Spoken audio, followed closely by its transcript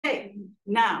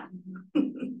Now,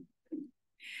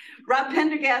 Rob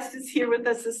Pendergast is here with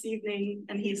us this evening,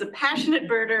 and he's a passionate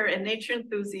birder and nature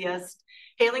enthusiast,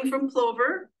 hailing from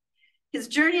Plover. His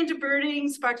journey into birding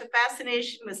sparked a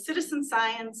fascination with citizen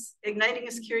science, igniting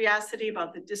his curiosity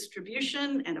about the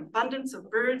distribution and abundance of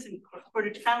birds in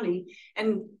Portage County.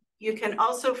 And you can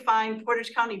also find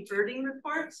Portage County birding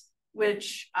reports,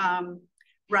 which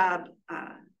Rob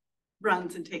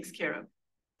runs and takes care of.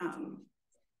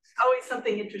 Always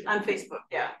something interesting on Facebook,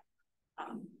 yeah.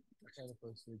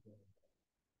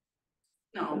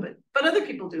 No, but other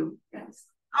people do. Yes,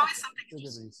 always something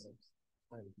interesting.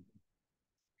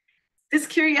 This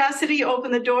curiosity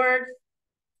opened the door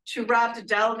to Rob to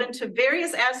delve into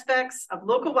various aspects of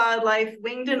local wildlife,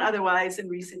 winged and otherwise, in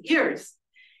recent years.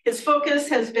 His focus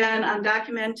has been on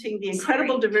documenting the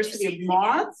incredible diversity of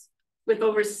moths, with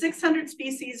over 600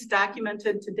 species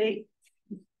documented to date.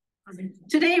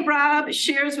 Today, Rob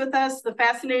shares with us the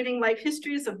fascinating life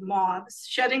histories of moths,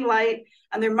 shedding light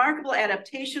on the remarkable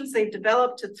adaptations they've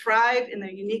developed to thrive in their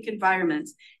unique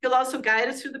environments. He'll also guide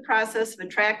us through the process of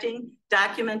attracting,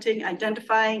 documenting,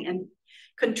 identifying, and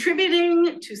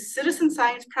contributing to citizen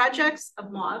science projects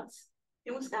of moths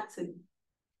in Wisconsin.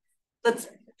 Let's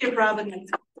give Rob a nice.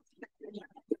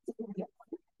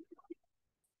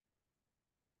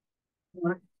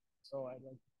 So I'd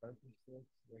like to start this.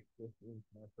 This is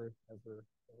my first ever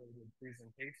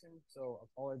presentation, so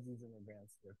apologies in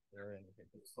advance if there are anything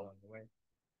that's along the way.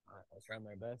 I'll try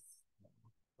my best,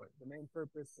 but the main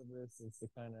purpose of this is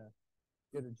to kind of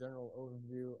get a general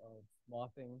overview of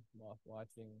mothing, moth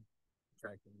watching,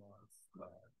 tracking moths,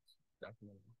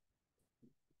 documenting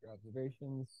your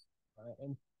observations,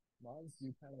 and moths.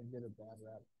 You kind of get a bad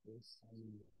rap for this.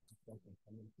 Something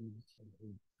coming to a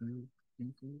few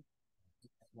species.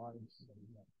 Large, but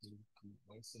not too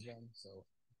most of them, so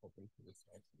I'm hoping for this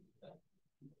that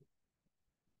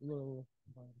little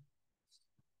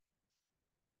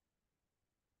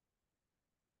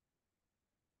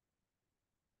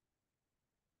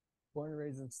born and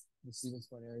raised in the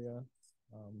Stevenston area,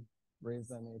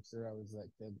 raised on nature. I was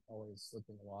that kid always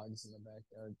slipping logs in the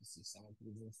backyard to see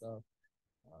centipedes and stuff.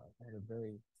 I had a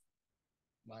very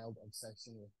mild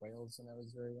obsession with whales when I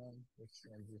was very young, which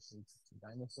transitioned to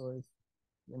dinosaurs.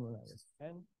 Then when I was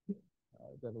 10,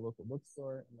 I was at a local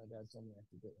bookstore, and my dad told me I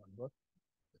could get one book.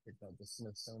 I picked out the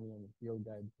Smithsonian Field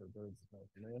Guide for Birds of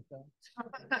North America.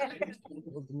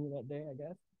 It was me that day, I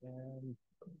guess, and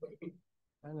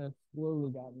kind of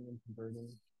slowly got me into birding.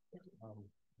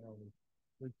 When I was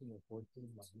 13 or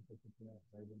 14, my uncle took me out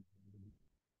birding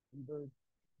birds,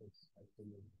 which I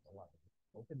figured a lot of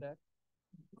polka dot.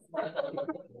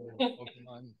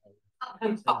 Pokemon, I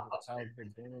was a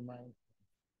childhood dream of mine.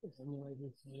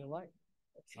 Simulators in real life,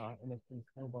 and it's been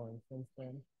snowballing since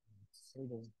then. It's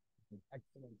an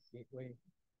excellent gateway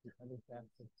to other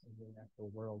facets of the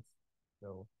natural world.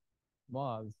 So,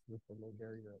 moths with the low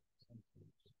barrier of entry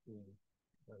being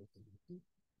relatively cheap,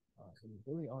 and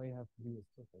really all you have to do is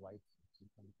put the lights to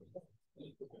come to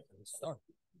the start.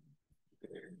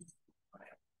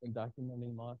 Been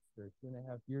documenting moths for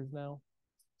 2.5 years now,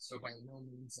 so by no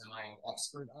means am I an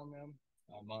expert on them.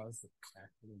 Moths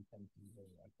actually tend to be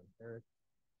very esoteric,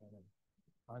 and I'm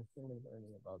constantly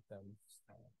learning about them.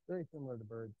 Very similar to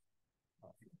birds,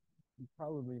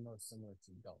 probably most similar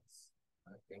to gulls.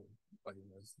 I think everybody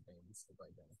knows the names of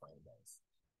identifying gulls.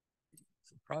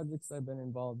 So projects I've been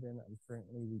involved in, I'm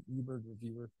currently the eBird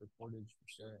reviewer for Portage,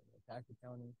 Share, and Watauga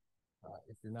County.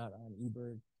 If you're not on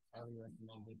eBird, highly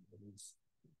recommend it. It is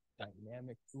a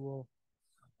dynamic tool.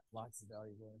 Lots of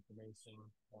valuable information.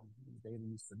 The data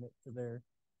you submit to there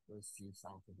goes to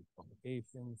scientific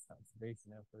publications,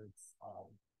 conservation efforts.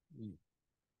 We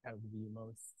have the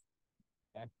most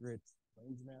accurate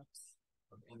range maps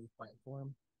of any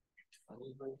platform on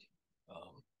eBird.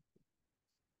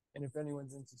 And if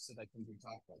anyone's interested, I can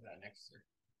talk about that next year.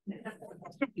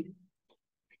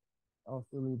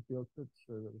 Also lead field trips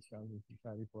for the Wisconsin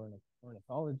Society for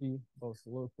Ornithology, both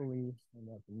locally and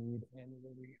at the need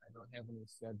annually. I don't have any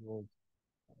scheduled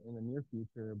in the near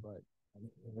future, but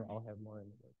I'll have more in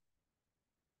the works.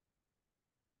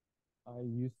 I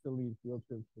used to lead field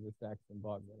trips for the Saxon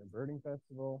Bog Winter Birding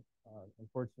Festival.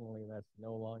 Unfortunately, that's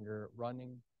no longer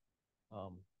running,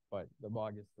 but the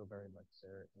bog is still very much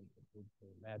there, and it's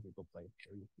a magical place. So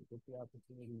if you get the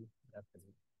opportunity,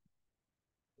 definitely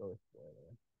go explore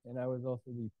there. And I was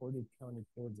also the Portage County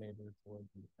coordinator for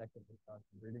the second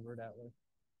Wisconsin Breeding Bird Atlas.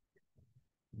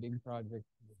 Big project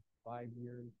for 5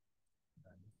 years.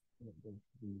 And it was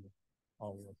the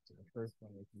all the way up to the first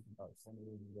one, which is about 20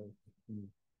 years ago, to see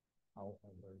how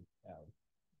our birds have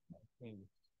changed,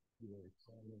 either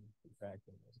expanding,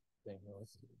 contracting, or staying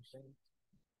relatively the same.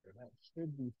 So that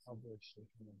should be published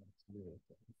in the next year.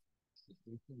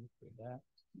 For that.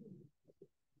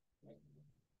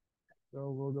 So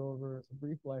we'll go over a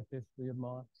brief life history of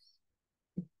moths,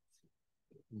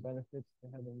 benefits to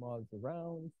having moths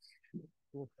around,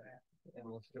 cool facts, and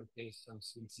we'll showcase some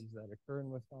species that occur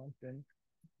in Wisconsin,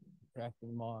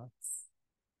 tracking moths,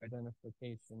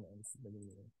 identification, and submitting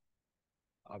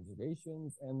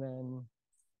observations, and then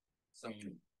some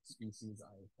species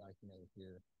I've documented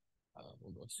here.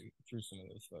 We'll go through some of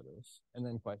those photos, and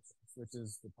then questions, which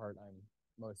is the part I'm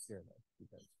most scared of,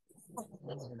 because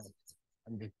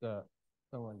I'm just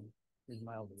someone who's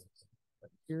mildly upset.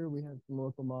 But here we have some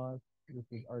local moths.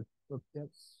 This is our book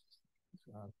tips,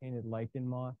 painted lichen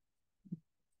moth,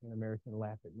 an American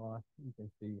lappet moth. You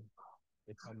can see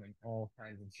they come in all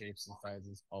kinds of shapes and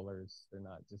sizes, colors. They're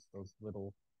not just those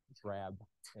little drab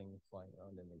things flying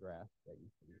around in the grass that you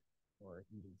see, or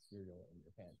eating cereal in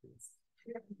your pantries.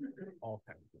 All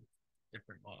kinds of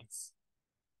different moths.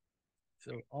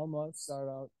 So all moths start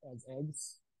out as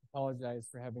eggs. Apologize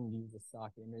for having to use a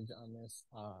stock image on this.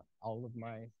 All of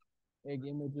my egg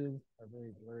images are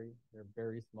very blurry. They're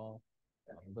very small,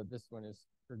 but this one is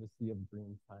courtesy of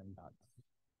dreamtime.com.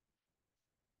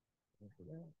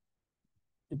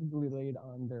 Typically laid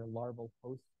on their larval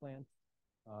host plant.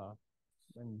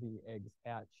 When the eggs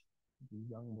hatch, the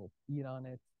young will feed on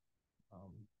it.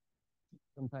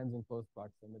 Sometimes in close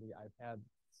proximity. I've had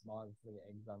moths lay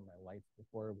eggs on my lights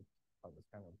before, which I thought was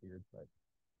kind of weird, but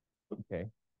okay.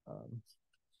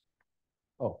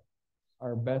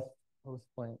 Our best host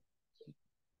plant.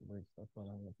 Where's what's going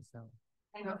on with the sound?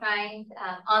 I'm trying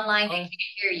online, they can't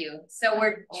hear you. So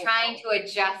we're trying to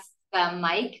adjust the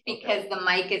mic because the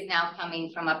mic is now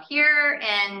coming from up here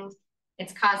and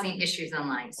it's causing issues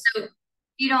online. So if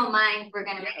you don't mind, we're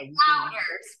gonna make it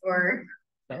louder or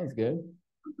sounds good.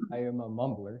 I am a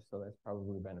mumbler, so that's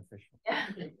probably beneficial. Yeah.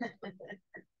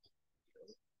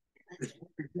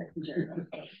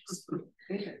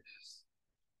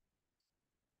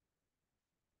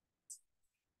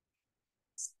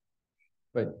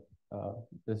 But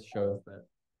this shows that.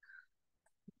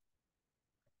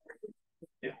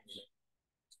 Yeah.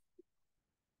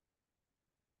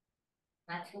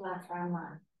 Not too loud for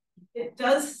online. It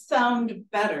does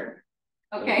sound better.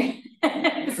 Okay.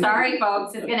 Sorry,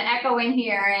 folks. It's gonna echo in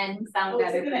here and sound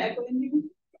better. It's gonna echo in here?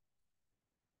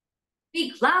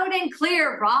 Speak loud and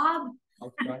clear, Rob.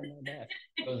 I'll try my best.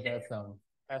 How does that sound?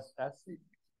 That's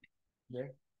yeah.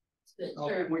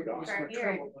 Sure.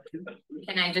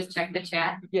 Can I just check the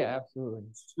chat? Yeah, absolutely.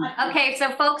 Okay,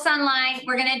 so folks online,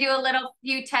 we're gonna do a little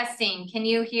few testing. Can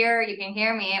you hear? You can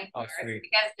hear me, of course,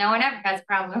 because no one ever has a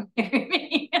problem hearing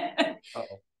me.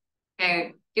 Uh-oh.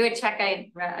 Okay, do a check again.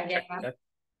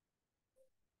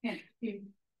 Yeah.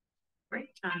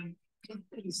 Great time. Can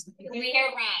we hear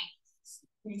Brian?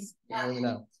 Let me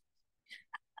know.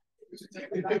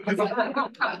 I'm not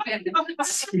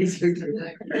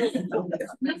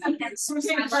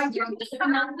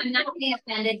getting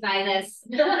offended by this.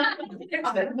 I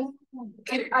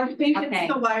think it's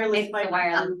the wireless mic. The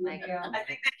wireless mic. I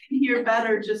think I can hear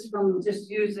better just from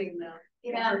using them.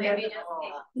 Yeah, maybe just so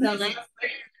let's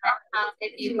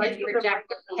if you would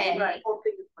project okay. Right.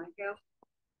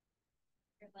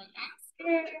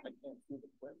 Turn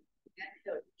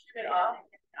it off.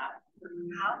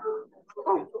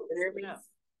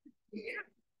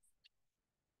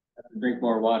 Drink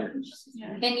more water.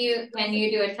 Can you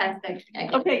do a test?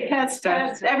 Okay, test.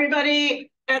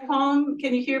 Everybody at home,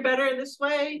 can you hear better this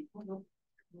way? Can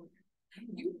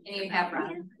you have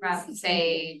Rob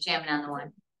say jamming on the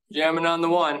one? Jamming on the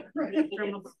one.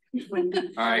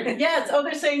 All right. Yes. Oh,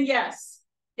 they're saying yes.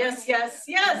 Yes, yes,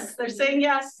 yes. They're saying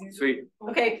yes. Sweet.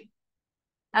 Okay.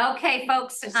 Okay,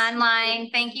 folks online,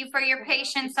 thank you for your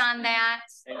patience on that.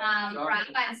 Rob,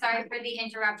 I'm sorry for the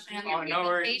interruption of your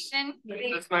presentation.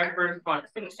 This is my first one.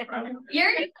 You're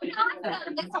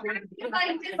awesome.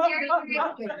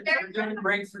 We're doing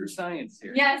breakthrough science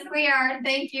here. Yes, we are.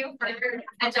 Thank you for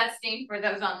adjusting for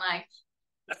those online.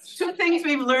 Two things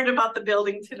we've learned about the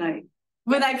building tonight.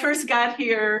 When I first got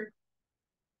here,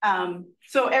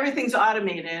 so everything's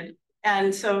automated,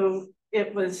 and so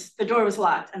the door was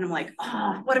locked, and I'm like,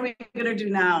 oh, what are we gonna do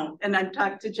now? And I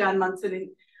talked to John Munson, and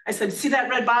I said, see that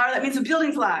red bar? That means the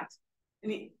building's locked.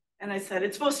 And I said,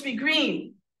 it's supposed to be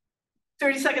green.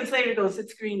 30 seconds later, he goes,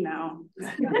 it's green now.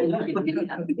 Sorry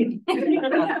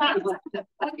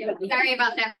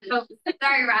about that.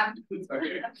 Sorry, Rob.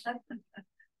 Sorry.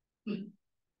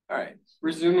 All right,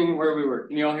 resuming where we were.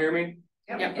 Can you all hear me?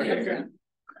 Yep. Okay, good.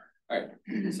 All right,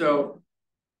 so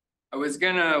I was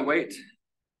gonna wait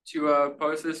to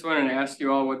post this one and ask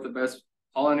you all what the best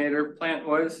pollinator plant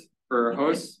was for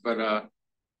hosts, but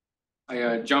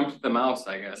jumped the mouse,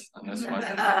 I guess, on this one.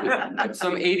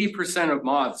 Some 80% of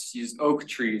moths use oak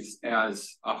trees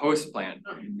as a host plant,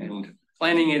 and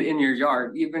planting it in your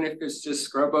yard, even if it's just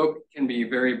scrub oak, can be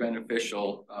very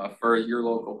beneficial for your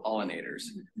local pollinators.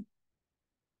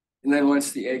 And then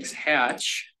once the eggs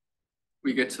hatch,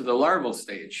 we get to the larval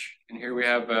stage. And here we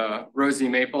have a rosy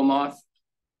maple moth.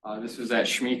 This was at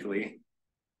Schmeekely.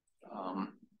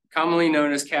 Commonly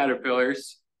known as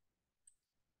caterpillars.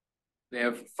 They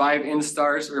have 5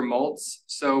 instars or molts.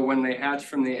 So when they hatch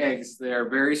from the eggs, they are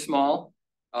very small,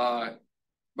 but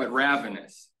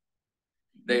ravenous.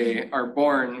 They are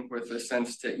born with a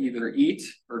sense to either eat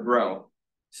or grow.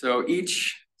 So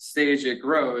each stage it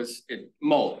grows, it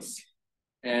molts.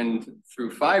 And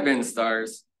through 5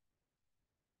 instars,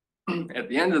 at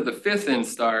the end of the 5th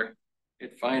instar,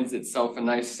 it finds itself a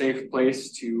nice safe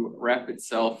place to wrap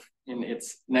itself in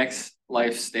its next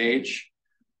life stage.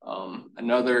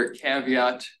 Another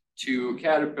caveat to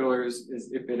caterpillars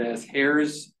is if it has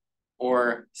hairs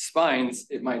or spines,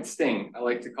 it might sting. I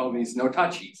like to call these no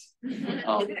touchies.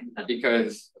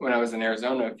 Because when I was in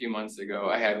Arizona a few months ago,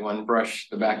 I had one brush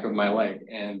the back of my leg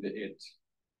and it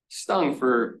stung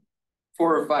for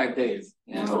 4 or 5 days.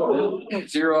 And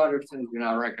 0 out of 10 do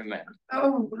not recommend.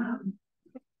 Oh, wow.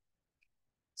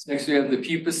 Next we have the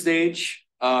pupa stage.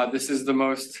 This is the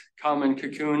most common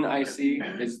cocoon I see,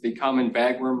 is the common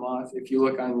bagworm moth. If you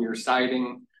look on your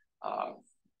siding,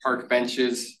 park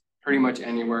benches, pretty much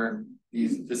anywhere,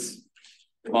 this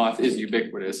moth is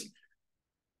ubiquitous.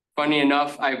 Funny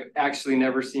enough, I've actually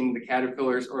never seen the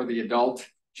caterpillars or the adult,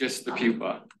 just the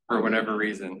pupa for whatever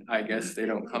reason. I guess they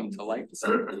don't come to light.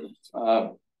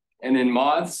 And in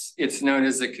moths, it's known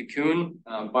as a cocoon.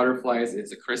 Butterflies,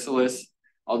 it's a chrysalis.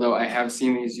 Although I have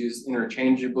seen these used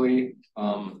interchangeably,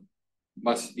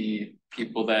 must be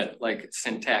people that like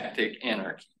syntactic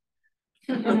anarchy.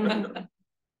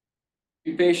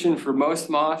 Pupation for most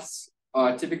moths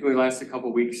typically lasts a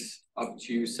couple weeks up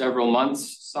to several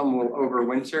months. Some will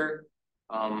overwinter.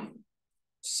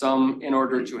 Some, in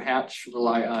order to hatch,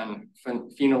 rely on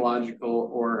phenological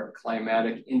or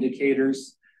climatic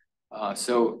indicators.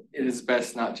 So it is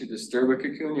best not to disturb a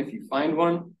cocoon if you find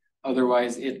one.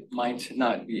 Otherwise, it might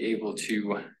not be able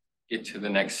to get to the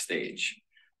next stage.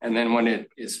 And then when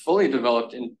it is fully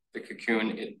developed in the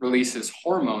cocoon, it releases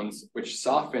hormones which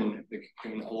soften the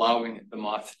cocoon, allowing the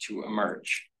moth to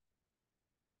emerge.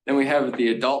 Then we have the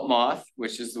adult moth,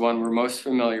 which is the one we're most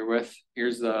familiar with.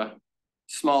 Here's the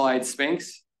small-eyed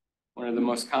sphinx, one of the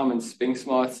most common sphinx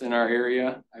moths in our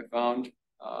area, I found.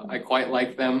 I quite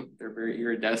like them. They're very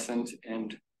iridescent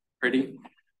and pretty.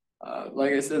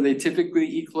 Like I said, they typically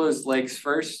eat closed legs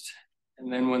first,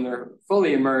 and then when they're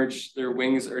fully emerged, their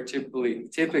wings are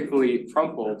typically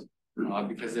crumpled,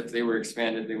 because if they were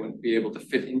expanded, they wouldn't be able to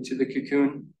fit into the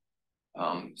cocoon.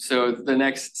 So the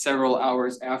next several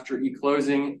hours after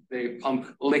eclosing, they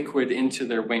pump liquid into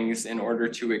their wings in order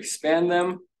to expand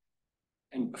them.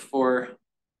 And before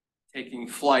taking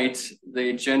flight,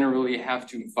 they generally have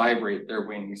to vibrate their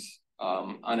wings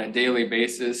on a daily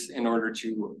basis in order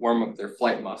to warm up their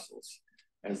flight muscles,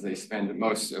 as they spend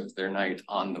most of their night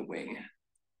on the wing.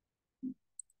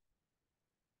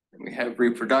 And we have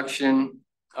reproduction.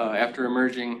 After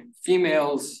emerging,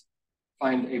 females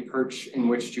find a perch in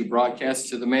which to broadcast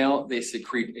to the male. They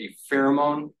secrete a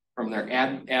pheromone from their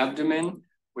abdomen,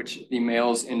 which the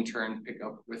males in turn pick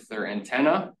up with their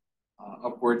antenna,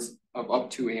 upwards of up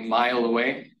to a mile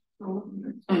away.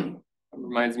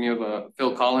 Reminds me of a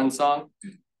Phil Collins song.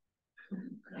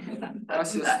 The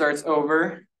process starts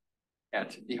over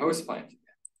at the host plant.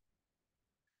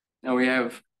 Now we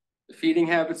have the feeding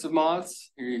habits of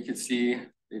moths. Here you can see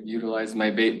they've utilized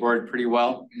my bait board pretty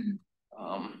well.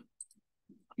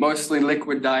 Mostly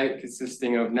liquid diet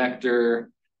consisting of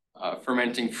nectar,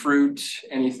 fermenting fruit,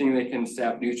 anything they can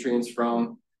sap nutrients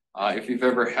from. If you've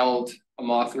ever held a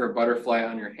moth or a butterfly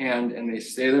on your hand and they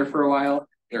stay there for a while,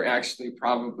 they're actually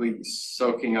probably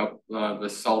soaking up the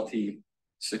salty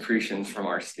secretions from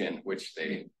our skin, which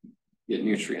they get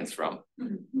nutrients from.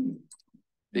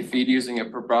 They feed using a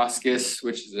proboscis,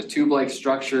 which is a tube-like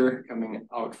structure coming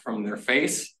out from their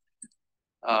face.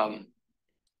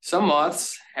 Some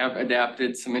moths have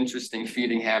adapted some interesting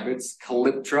feeding habits.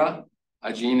 Calyptra,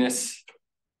 a genus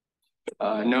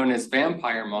known as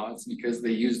vampire moths, because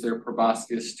they use their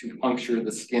proboscis to puncture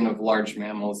the skin of large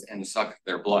mammals and suck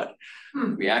their blood.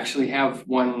 We actually have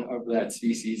one of that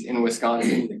species in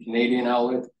Wisconsin, the Canadian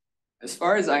owlet. As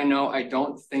far as I know, I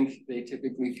don't think they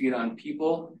typically feed on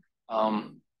people.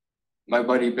 My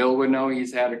buddy Bill would know.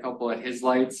 He's had a couple at his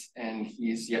lights and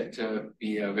he's yet to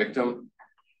be a victim.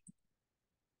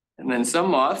 And then some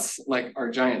moths, like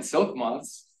our giant silk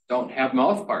moths, don't have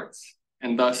mouth parts.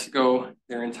 and thus go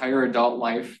their entire adult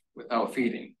life without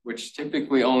feeding, which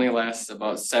typically only lasts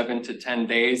about 7 to 10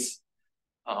 days.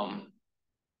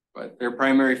 But their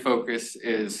primary focus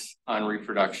is on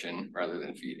reproduction rather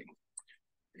than feeding.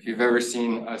 If you've ever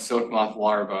seen a silk moth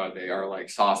larva, they are like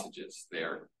sausages. They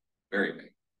are very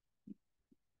big.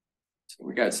 So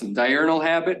we got some diurnal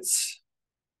habits.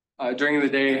 During the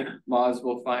day, moths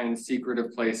will find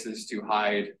secretive places to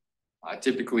hide,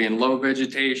 typically in low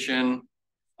vegetation,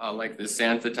 like the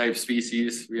Xantha type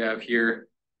species we have here.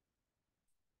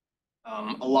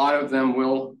 A lot of them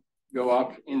will go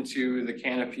up into the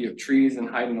canopy of trees and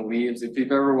hide in the leaves. If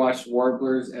you've ever watched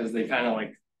warblers as they kind of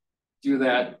like do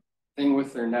that thing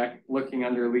with their neck, looking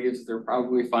under leaves, they're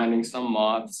probably finding some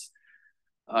moths.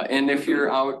 And if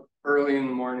you're out early in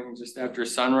the morning, just after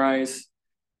sunrise,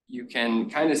 you can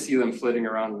kind of see them flitting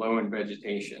around low in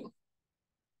vegetation.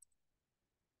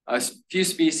 A few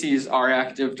species are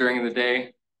active during the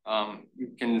day.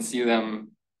 You can see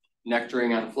them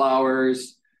nectaring on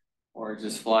flowers, or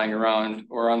just flying around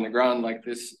or on the ground like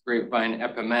this grapevine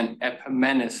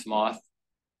epimenis moth.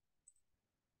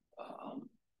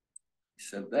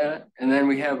 Said that. And then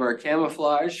we have our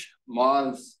camouflage.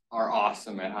 Moths are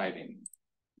awesome at hiding.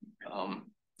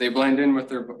 They blend in with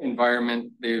their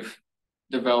environment. They've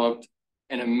developed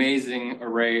an amazing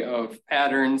array of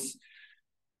patterns.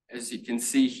 As you can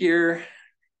see here,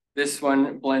 this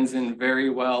one blends in very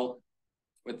well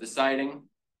with the siding,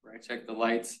 where I check the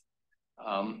lights.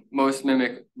 Most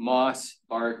mimic moss,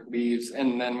 bark, leaves,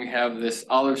 and then we have this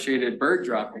olive shaded bird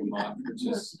dropping moth, which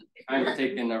is kind of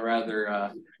taken a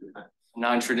rather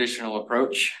non-traditional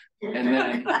approach. And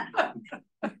then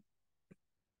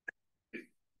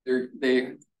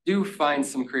they do find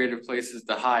some creative places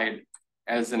to hide.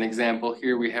 As an example,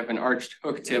 here we have an arched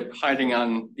hook tip hiding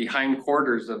on the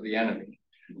hindquarters of the enemy.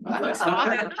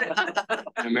 An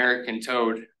American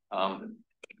toad.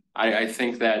 I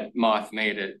think that moth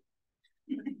made it.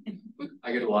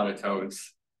 I get a lot of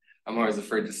toads. I'm always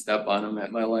afraid to step on them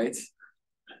at my lights.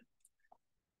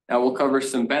 Now we'll cover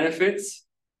some benefits.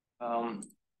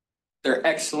 They're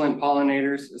excellent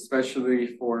pollinators,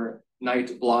 especially for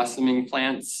night blossoming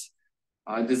plants.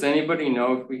 Does anybody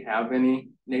know if we have any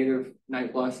native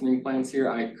night blossoming plants here?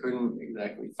 I couldn't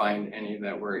exactly find any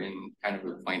that were in kind of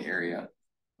a plain area.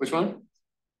 Which one?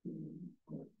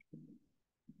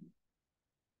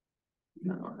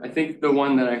 No, I think the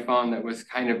one that I found that was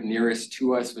kind of nearest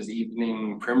to us was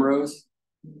evening primrose.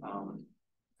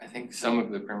 I think some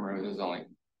of the primroses only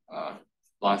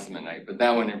blossom at night, but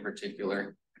that one in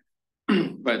particular.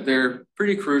 But they're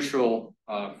pretty crucial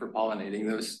for pollinating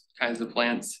those kinds of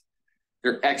plants.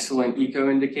 They're excellent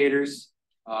eco-indicators.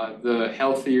 The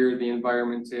healthier the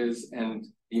environment is and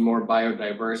the more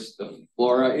biodiverse the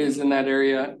flora is in that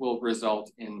area will result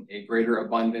in a greater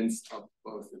abundance of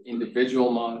both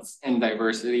individual moths and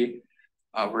diversity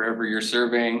wherever you're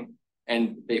surveying.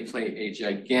 And they play a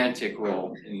gigantic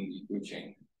role in the food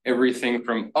chain. Everything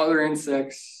from other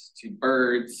insects to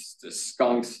birds to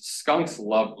skunks. Skunks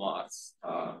love moths.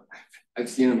 I've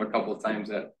seen them a couple of times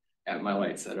at my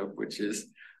light setup, which is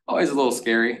always a little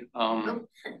scary.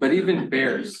 But even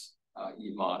bears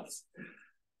eat moths.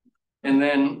 And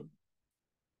then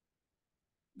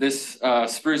this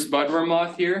spruce budworm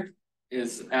moth here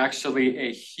is actually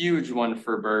a huge one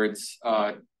for birds.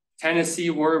 Tennessee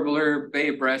warbler,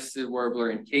 bay-breasted warbler,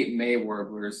 and Cape May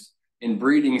warblers in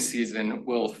breeding season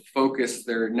will focus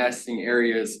their nesting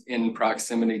areas in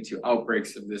proximity to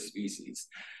outbreaks of this species.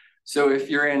 So if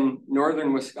you're in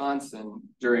northern Wisconsin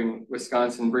during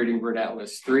Wisconsin Breeding Bird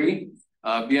Atlas 3,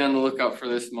 be on the lookout for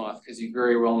this moth because you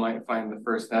very well might find the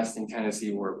first nesting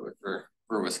Tennessee warbler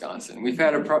for Wisconsin. We've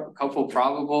had a couple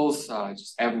probables,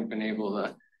 just haven't been able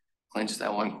to clinch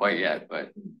that one quite yet,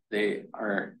 but they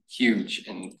are huge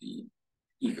in the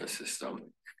ecosystem.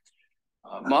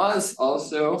 Moths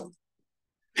also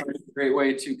are a great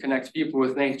way to connect people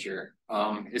with nature.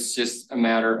 It's just a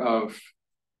matter of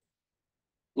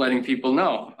letting people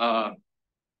know.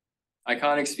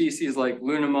 Iconic species like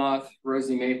Luna moth,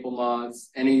 rosy maple moths,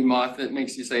 any moth that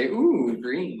makes you say, ooh,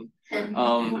 green,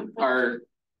 are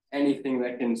anything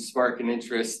that can spark an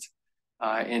interest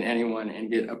in anyone and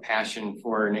get a passion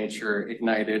for nature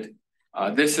ignited.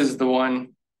 This is the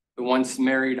once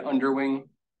married underwing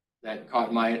that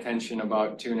caught my attention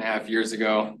about 2.5 years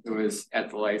ago. It was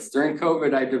at the lights. During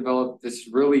COVID, I developed this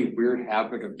really weird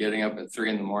habit of getting up at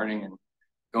 3 in the morning and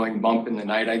going bump in the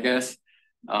night, I guess.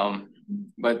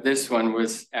 But this one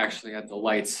was actually at the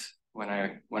lights when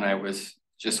I was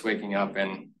just waking up,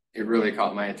 and it really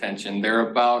caught my attention. They're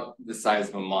about the size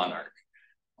of a monarch,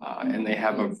 and they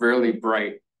have a really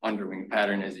bright underwing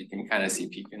pattern, as you can kind of see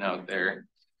peeking out there.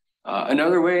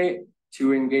 Another way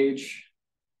to engage.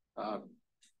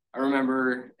 I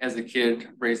remember as a kid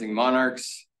raising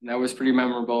monarchs, and that was pretty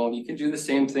memorable. You can do the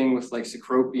same thing with like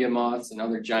Cecropia moths and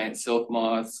other giant silk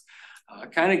moths.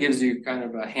 Kind of gives you kind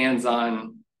of a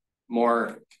hands-on,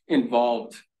 more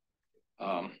involved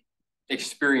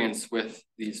experience with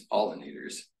these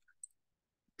pollinators.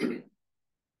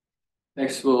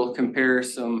 Next, we'll compare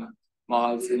some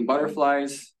moths and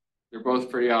butterflies. They're both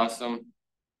pretty awesome.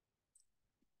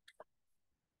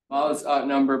 Moths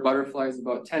outnumber butterflies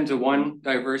about 10-to-1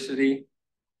 diversity.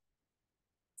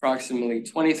 Approximately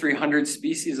 2,300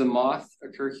 species of moth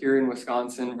occur here in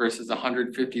Wisconsin versus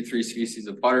 153 species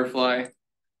of butterfly.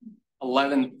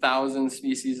 11,000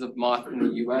 species of moth in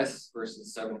the US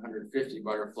versus 750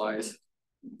 butterflies.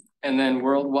 And then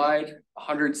worldwide,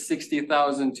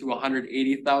 160,000 to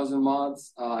 180,000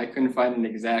 moths. I couldn't find an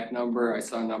exact number. I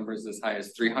saw numbers as high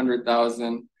as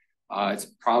 300,000. It's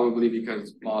probably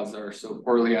because moths are so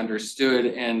poorly understood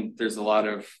and there's a lot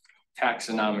of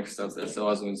taxonomic stuff that still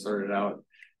hasn't been sorted out.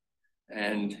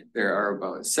 And there are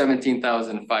about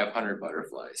 17,500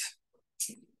 butterflies.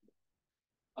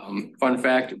 Fun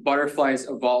fact, butterflies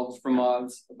evolved from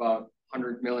moths about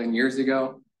 100 million years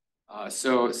ago.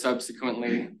 So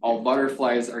subsequently, all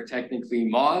butterflies are technically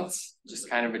moths, just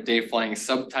kind of a day-flying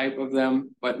subtype of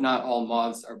them, but not all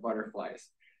moths are butterflies.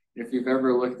 If you've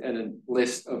ever looked at a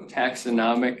list of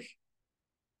taxonomic,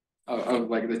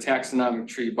 like the taxonomic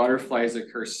tree, butterflies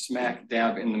occur smack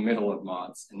dab in the middle of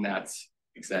moths, and that's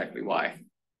exactly why.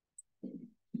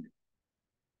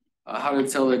 How to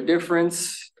tell the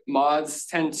difference? Moths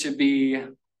tend to be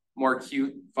more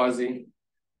cute, fuzzy,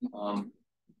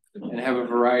 and have a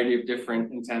variety of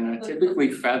different antennae, typically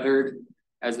feathered,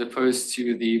 as opposed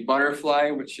to the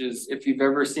butterfly, which is, if you've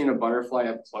ever seen a butterfly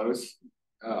up close,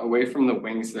 away from the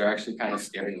wings, they're actually kind of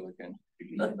scary looking.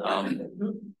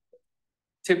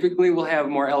 Typically, we'll have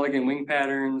more elegant wing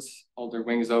patterns, hold their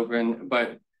wings open,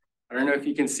 but I don't know if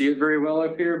you can see it very well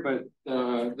up here, but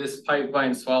this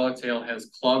pipevine swallowtail has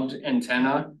clubbed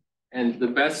antenna. And the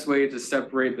best way to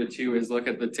separate the two is look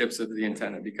at the tips of the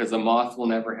antenna, because a moth will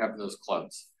never have those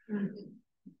clubs. I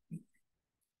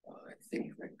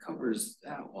think that covers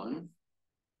that one.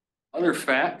 Other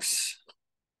facts.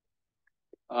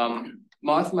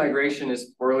 Moth migration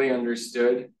is poorly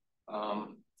understood,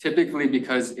 typically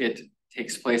because it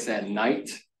takes place at night,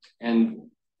 and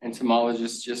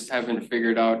entomologists just haven't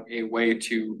figured out a way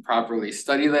to properly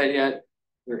study that yet.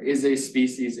 There is a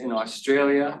species in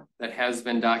Australia that has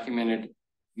been documented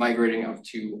migrating up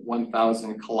to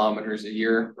 1,000 kilometers a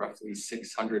year, roughly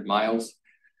 600 miles.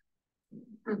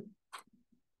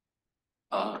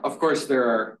 Of course, there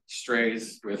are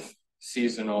strays with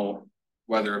seasonal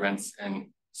weather events and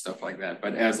stuff like that,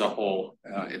 but as a whole,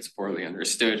 it's poorly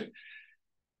understood.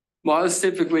 Moths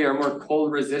typically are more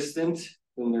cold resistant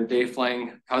than their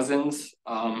day-flying cousins.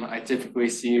 I typically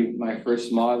see my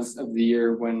first moths of the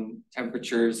year when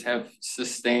temperatures have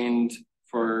sustained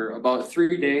for about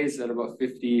 3 days at about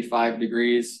 55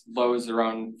 degrees, lows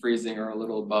around freezing or a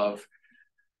little above.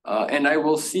 And I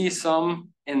will see some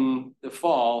in the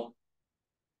fall,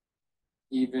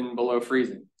 even below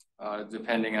freezing,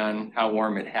 depending on how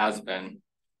warm it has been.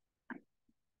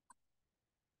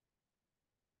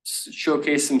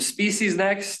 Showcase some species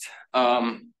next.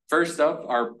 First up,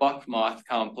 our buck moth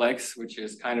complex, which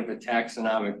is kind of a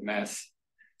taxonomic mess.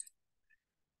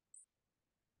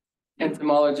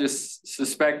 Entomologists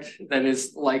suspect that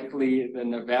it's likely the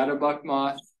Nevada buck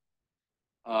moth,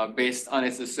 based on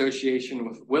its association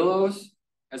with willows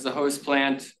as a host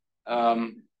plant,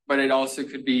 but it also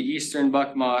could be eastern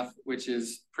buck moth, which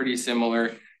is pretty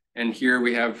similar. And here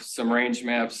we have some range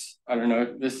maps. I don't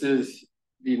know, this is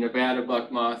the Nevada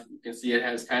buck moth. You can see it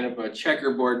has kind of a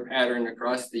checkerboard pattern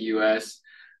across the US,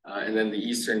 and then the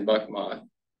eastern buck moth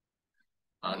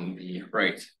on the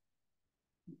right.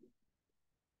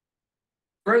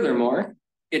 Furthermore,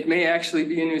 it may actually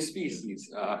be a new species.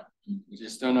 You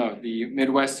just don't know. The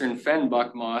Midwestern fen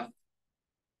buck moth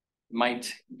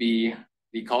might be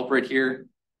the culprit here.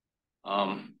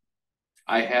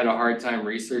 I had a hard time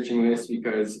researching this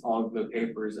because all of the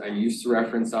papers I used to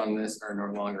reference on this are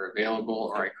no longer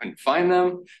available, or I couldn't find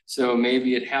them. So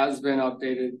maybe it has been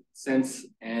updated since,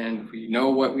 and we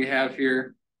know what we have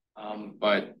here.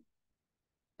 But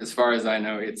as far as I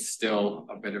know, it's still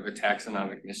a bit of a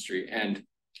taxonomic mystery. And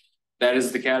that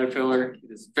is the caterpillar. It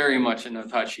is very much a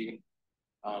Notachi.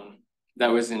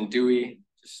 That was in Dewey,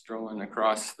 just strolling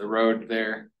across the road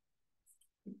there.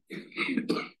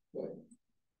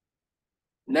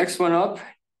 Next one up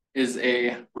is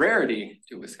a rarity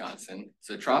to Wisconsin. It's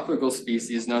a tropical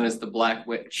species known as the black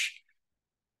witch.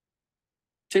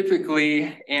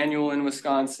 Typically annual in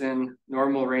Wisconsin.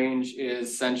 Normal range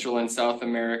is Central and South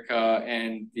America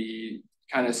and the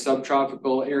kind of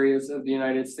subtropical areas of the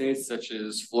United States, such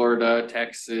as Florida,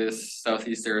 Texas,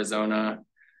 Southeast Arizona,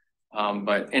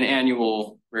 but an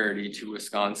annual rarity to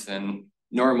Wisconsin,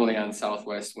 normally on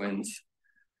southwest winds.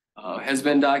 Has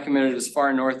been documented as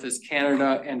far north as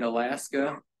Canada and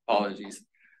Alaska, apologies,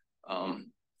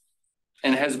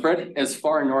 and has bred as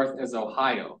far north as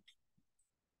Ohio.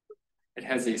 It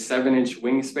has a 7-inch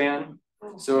wingspan,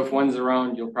 so if one's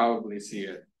around, you'll probably see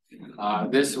it.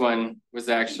 This one was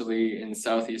actually in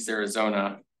Southeast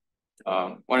Arizona.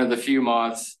 One of the few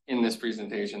moths in this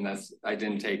presentation I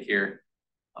didn't take here,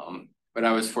 but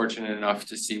I was fortunate enough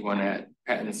to see one at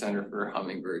Patton Center for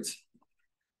Hummingbirds.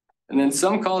 And then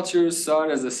some cultures saw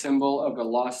it as a symbol of a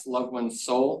lost loved one's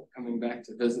soul coming back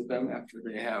to visit them after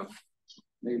they have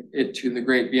made it to the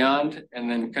great beyond.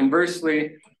 And then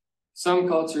conversely, some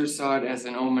cultures saw it as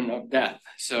an omen of death.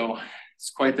 So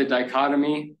it's quite the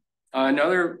dichotomy.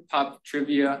 Another pop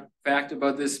trivia fact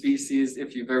about this species,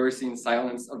 if you've ever seen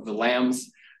Silence of the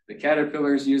Lambs, the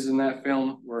caterpillars used in that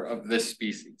film were of this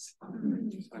species. So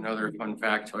another fun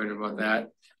factoid about that.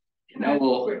 Now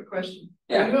we'll quick question.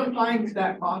 Yeah. Are you implying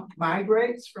that moth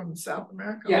migrates from South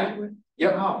America? Yeah.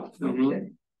 Yep. Oh,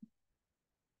 okay.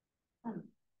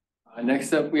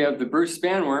 Next up, we have the Bruce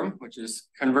spanworm, which is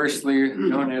conversely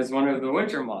known as one of the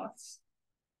winter moths.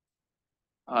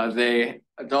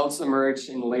 Adults emerge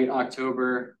in late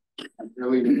October,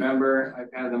 early November.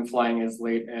 I've had them flying as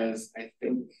late as I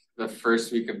think the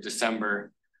first week of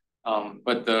December.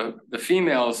 But the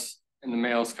females and the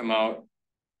males come out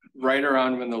right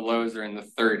around when the lows are in the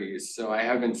 30s. So I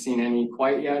haven't seen any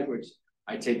quite yet, which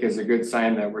I take as a good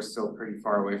sign that we're still pretty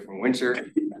far away from winter.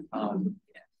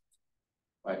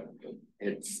 But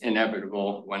it's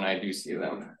inevitable when I do see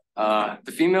them.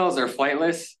 The females are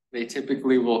flightless. They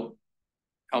typically will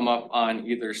come up on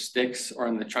either sticks or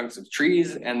on the trunks of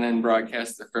trees and then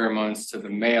broadcast the pheromones to the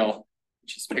male,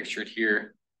 which is pictured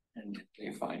here, and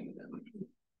they find them.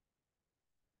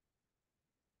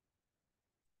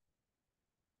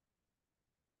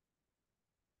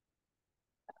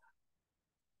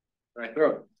 Right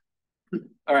throat.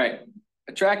 All right,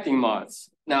 attracting moths.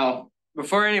 Now,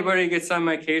 before anybody gets on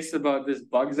my case about this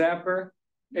bug zapper,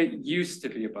 it used to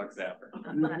be a bug zapper.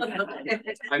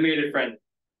 I made it friendly.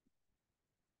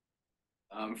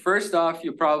 First off,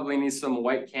 you probably need some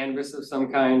white canvas of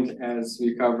some kind. As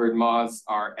we covered, moths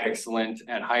are excellent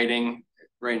at hiding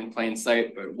right in plain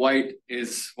sight, but white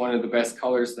is one of the best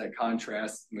colors that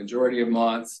contrasts the majority of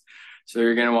moths. So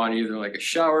you're gonna want either like a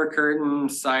shower curtain,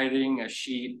 siding, a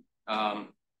sheet.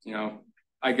 You know,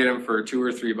 I get them for $2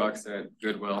 or $3 at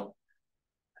Goodwill.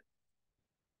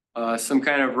 Some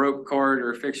kind of rope cord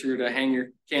or fixture to hang your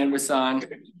canvas on.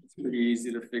 It's pretty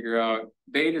easy to figure out.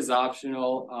 Bait is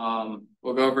optional.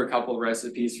 We'll go over a couple of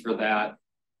recipes for that.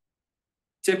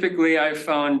 Typically, I've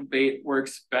found bait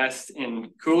works best in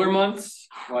cooler months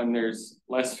when there's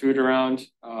less food around.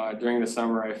 During the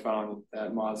summer, I found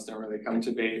that moths don't really come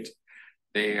to bait.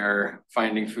 They are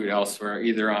finding food elsewhere,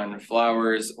 either on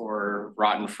flowers or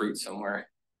rotten fruit somewhere.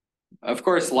 Of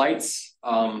course, lights.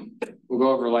 We'll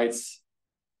go over lights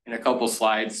in a couple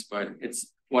slides, but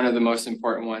it's one of the most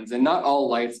important ones. And not all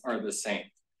lights are the same.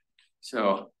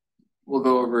 So we'll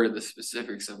go over the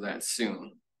specifics of that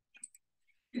soon.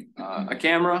 A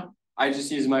camera, I just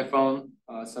use my phone,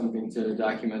 something to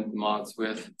document the moths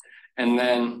with. And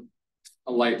then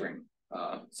a light ring.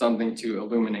 Something to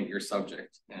illuminate your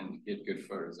subject and get good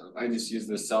photos of. I just use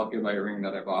this selfie light ring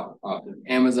that I bought off of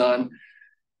Amazon.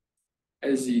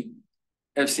 As you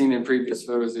have seen in previous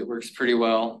photos, it works pretty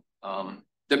well,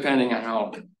 depending on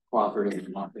how cooperative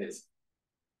the moth is.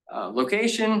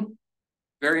 Location,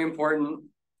 very important.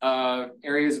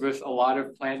 Areas with a lot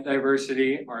of plant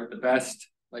diversity are the best,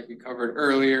 like we covered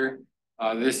earlier.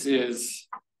 This is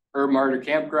Herb Martyr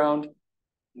Campground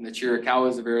in the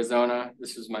Chiricahuas of Arizona.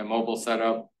 This is my mobile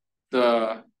setup.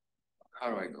 How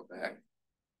do I go back?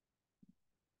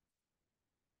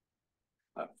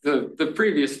 The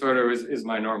previous photo is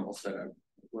my normal setup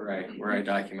where I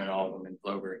document all of them in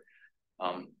Clover.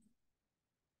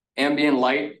 Ambient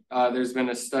light, there's been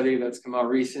a study that's come out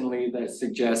recently that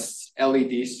suggests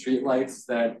LED streetlights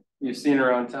that you've seen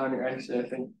around town.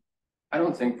 Actually, I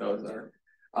don't think those are.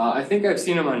 I think I've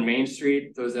seen them on Main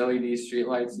Street, those LED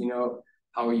streetlights, you know,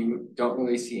 how you don't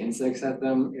really see insects at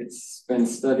them. It's been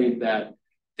studied that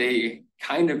they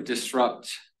kind of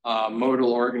disrupt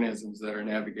modal organisms that are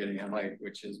navigating in light,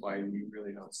 which is why you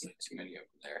really don't see too many of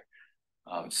them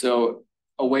there. So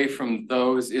away from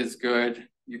those is good.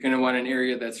 You're going to want an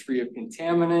area that's free of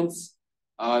contaminants.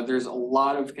 There's a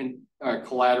lot of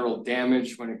collateral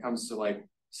damage when it comes to like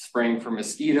spraying for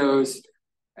mosquitoes.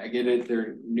 I get it,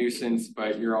 they're a nuisance,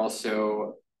 but you're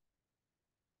also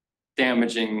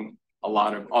damaging a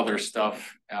lot of other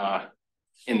stuff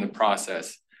in the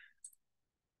process.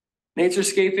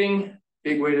 Naturescaping,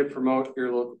 big way to promote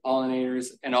your local pollinators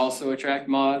and also attract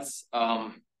moths.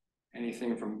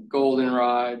 Anything from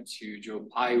goldenrod to Joe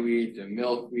Pyeweed to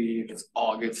milkweed, it's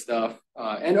all good stuff.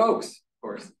 And oaks, of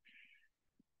course.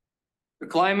 The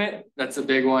climate, that's a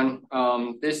big one.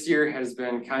 This year has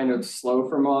been kind of slow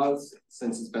for moths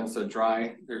since it's been so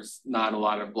dry. There's not a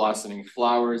lot of blossoming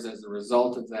flowers as a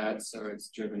result of that, so it's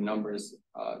driven numbers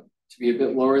to be a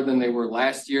bit lower than they were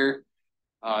last year.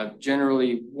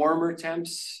 Generally, warmer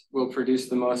temps will produce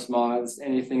the most moths.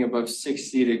 Anything above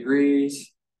 60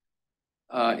 degrees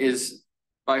is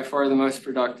by far the most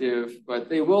productive, but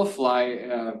they will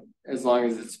fly as long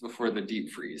as it's before the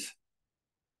deep freeze.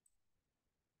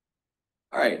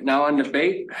 All right, now on to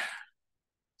bait.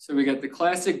 So we got the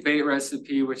classic bait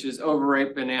recipe, which is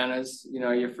overripe bananas. You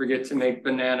know, you forget to make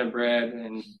banana bread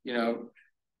and, you know,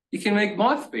 you can make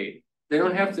moth bait. They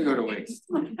don't have to go to waste.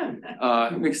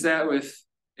 Mix that with,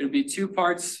 it'll be 2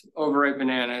 parts overripe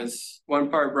bananas, 1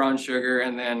 part brown sugar,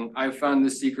 and then I found the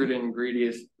secret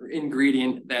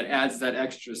ingredient that adds that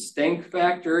extra stank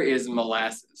factor is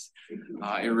molasses.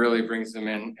 It really brings them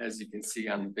in, as you can see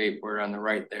on the bait board on the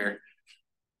right there.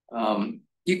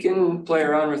 You can play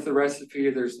around with the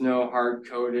recipe. There's no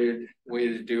hard-coded way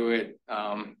to do it.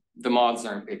 The moths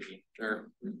aren't picky.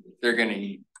 They're gonna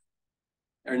eat.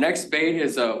 Our next bait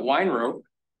is a wine rope.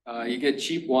 You get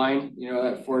cheap wine, you know,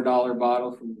 that $4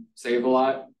 bottle from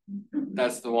Save-A-Lot.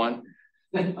 That's the one.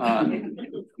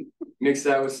 Mix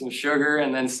that with some sugar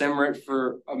and then simmer it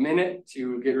for a minute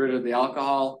to get rid of the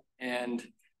alcohol. And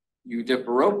you dip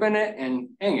a rope in it and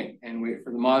hang it and wait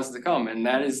for the moths to come. And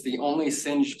that is the only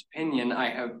singed pinion I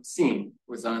have seen,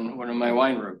 was on one of my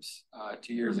wine ropes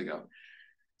 2 years ago.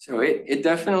 So it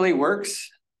definitely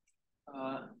works.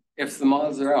 If the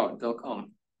moths are out, they'll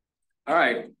come. All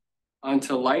right, on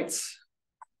to lights.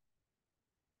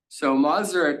 So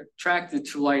moths are attracted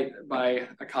to light by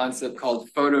a concept called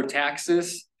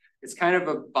phototaxis. It's kind of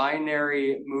a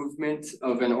binary movement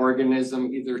of an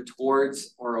organism either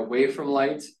towards or away from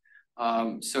light.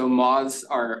 So moths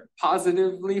are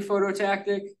positively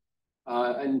phototactic.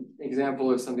 An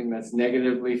example of something that's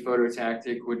negatively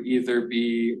phototactic would either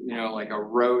be, you know, like a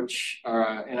roach,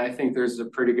 and I think there's a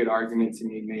pretty good argument to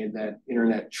be made that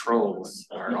internet trolls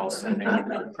are also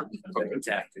negatively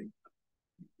phototactic.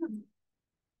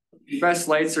 The best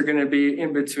lights are going to be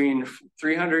in between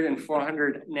 300 and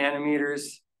 400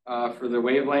 nanometers for the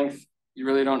wavelength. You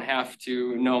really don't have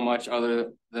to know much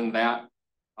other than that.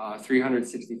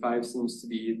 365 seems to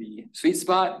be the sweet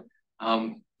spot,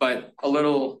 but a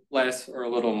little less or a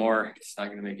little more, it's not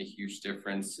going to make a huge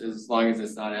difference. As long as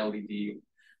it's not LED,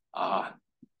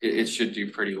 it should do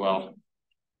pretty well.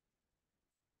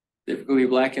 Typically,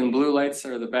 black and blue lights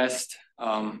are the best,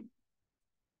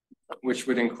 which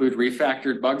would include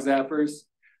refactored bug zappers.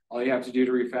 All you have to do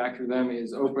to refactor them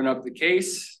is open up the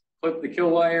case, clip the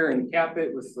kill wire and cap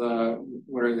it with,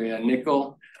 what are they, a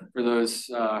nickel for those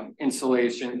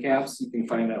insulation caps you can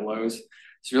find at Lowe's.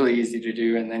 It's really easy to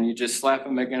do. And then you just slap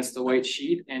them against the white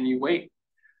sheet and you wait.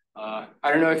 I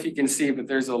don't know if you can see, but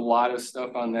there's a lot of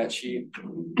stuff on that sheet.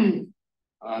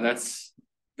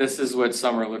 This is what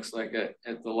summer looks like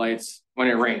at the lights when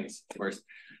it rains, of course.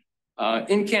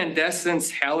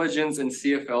 Incandescents, halogens, and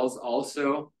CFLs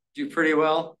also do pretty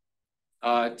well.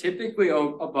 Typically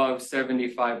above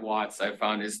 75 watts, I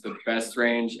found, is the best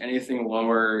range. Anything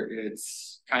lower,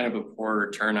 it's kind of a poorer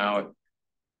turnout.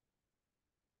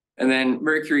 And then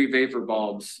mercury vapor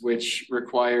bulbs, which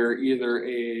require either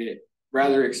a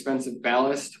rather expensive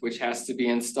ballast, which has to be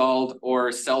installed,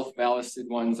 or self-ballasted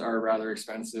ones are rather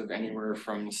expensive, anywhere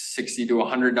from $60 to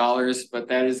 $100, but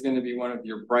that is going to be one of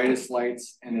your brightest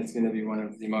lights, and it's going to be one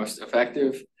of the most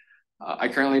effective. I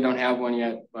currently don't have one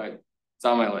yet, but it's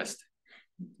on my list.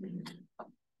 All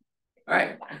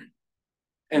right.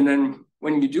 And then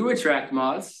when you do attract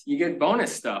moths, you get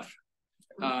bonus stuff.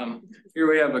 Here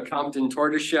we have a Compton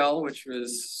tortoiseshell, which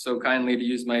was so kindly to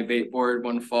use my bait board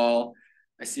one fall.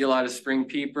 I see a lot of spring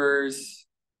peepers.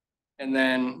 And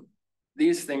then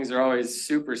these things are always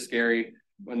super scary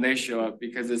when they show up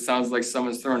because it sounds like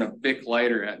someone's throwing a Bic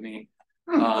lighter at me.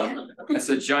 It's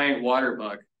a giant water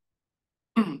bug.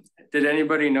 Did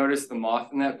anybody notice the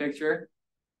moth in that picture?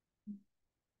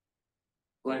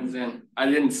 Blends in. I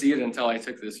didn't see it until I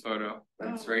took this photo.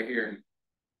 It's right here.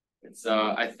 It's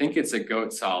I think it's a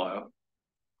goat swallow.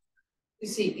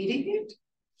 Is he eating it?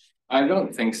 I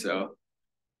don't think so.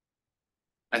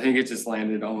 I think it just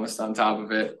landed almost on top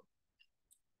of it.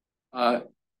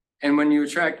 And when you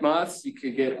attract moths, you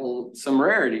could get some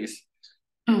rarities.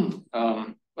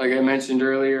 Like I mentioned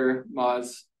earlier,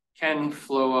 moths can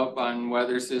flow up on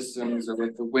weather systems or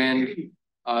with the wind.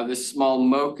 This small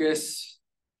Mocus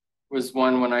was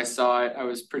one when I saw it, I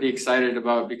was pretty excited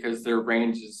about because their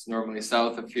range is normally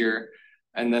south of here.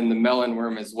 And then the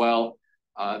melonworm as well.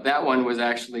 That one was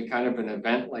actually kind of an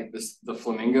event like this, the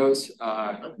flamingos.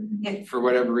 For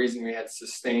whatever reason, we had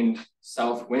sustained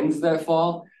south winds that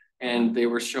fall, and they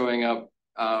were showing up.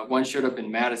 One showed up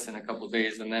in Madison a couple of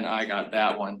days, and then I got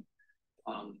that one.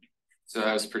 So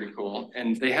that was pretty cool.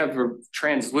 And they have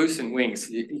translucent wings.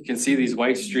 You can see these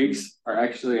white streaks are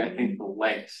actually, I think, the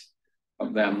legs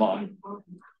of that moth.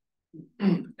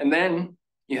 And then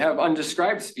you have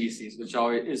undescribed species, which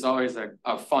is always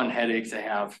a fun headache to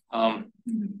have.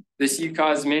 This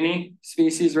Eucos mini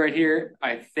species right here,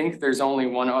 I think there's only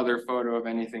one other photo of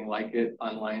anything like it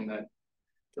online that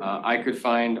I could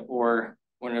find, or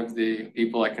one of the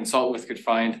people I consult with could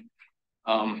find.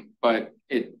 But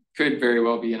it could very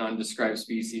well be an undescribed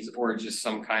species or just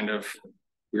some kind of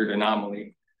weird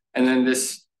anomaly. And then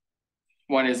this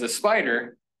one is a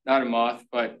spider, not a moth,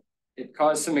 but it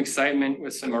caused some excitement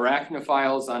with some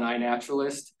arachnophiles on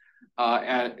iNaturalist,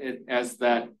 as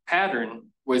that pattern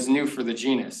was new for the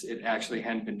genus. It actually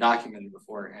hadn't been documented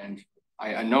before, and I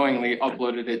unknowingly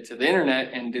uploaded it to the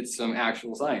internet and did some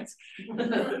actual science.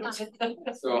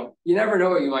 So you never know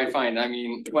what you might find. I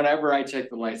mean, whenever I check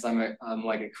the lights, I'm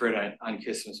like a crit on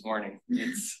Christmas morning.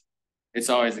 It's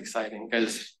always exciting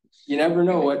because you never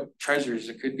know what treasures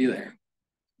it could be there.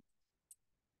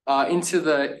 Into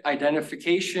the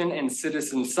identification and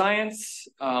citizen science.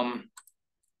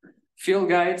 Field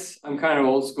guides, I'm kind of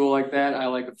old school like that. I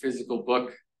like a physical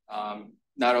book.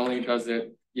 Not only does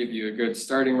it give you a good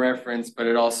starting reference, but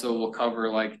it also will cover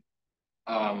like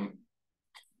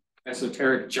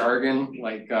esoteric jargon,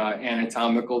 like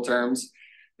anatomical terms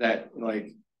that,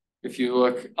 like, if you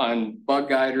look on Bug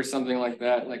Guide or something like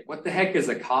that, like what the heck is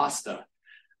a costa?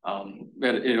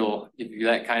 But it'll give you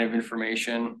that kind of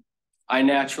information.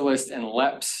 iNaturalist and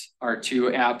LEPS are two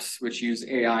apps which use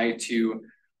AI to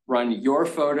run your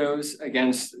photos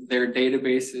against their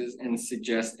databases and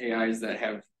suggest AIs that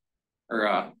have,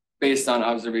 or based on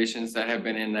observations that have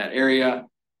been in that area.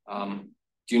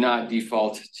 Do not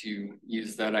default to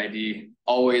use that ID.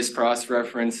 Always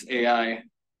cross-reference AI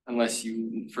unless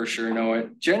you for sure know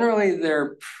it. Generally,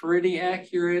 they're pretty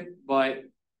accurate, but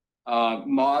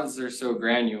moths are so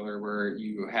granular where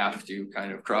you have to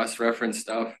kind of cross-reference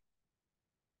stuff.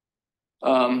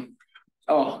 I'm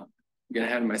getting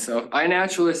ahead of myself.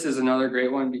 iNaturalist is another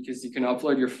great one because you can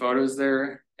upload your photos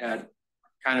there at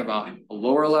kind of a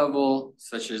lower level,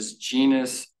 such as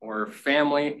genus or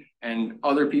family, and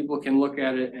other people can look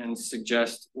at it and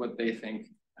suggest what they think.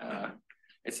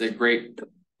 It's a great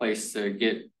place to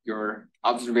get your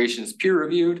observations peer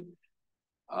reviewed.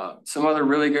 Some other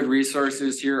really good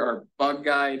resources here are Bug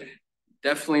Guide.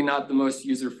 Definitely not the most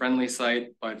user-friendly site,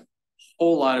 but a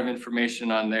whole lot of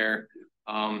information on there.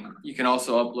 You can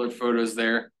also upload photos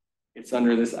there. It's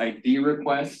under this ID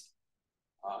request.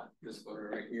 This photo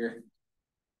right here.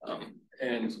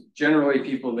 And generally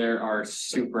people there are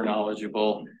super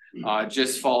knowledgeable.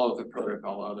 Just follow the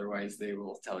protocol, otherwise they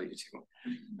will tell you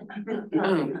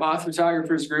to. Moth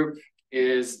Photographers Group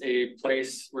is a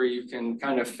place where you can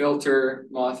kind of filter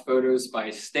moth photos by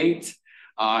state.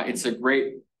 It's a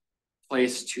great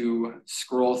place to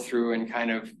scroll through and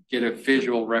kind of get a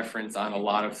visual reference on a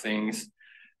lot of things.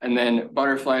 And then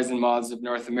Butterflies and Moths of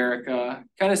North America,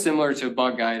 kind of similar to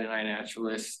Bug Guide and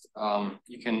iNaturalist.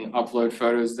 You can upload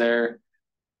photos there.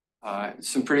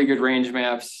 Some pretty good range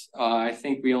maps. I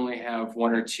think we only have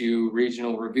 1 or 2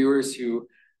 regional reviewers who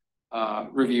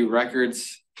review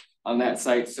records on that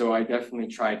site. So I definitely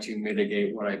try to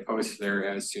mitigate what I post there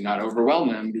as to not overwhelm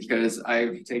them, because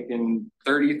I've taken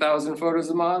 30,000 photos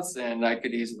of moths and I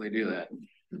could easily do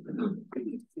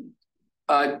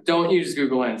that. Don't use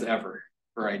Google Lens ever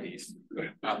for IDs,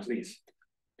 please.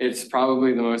 It's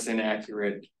probably the most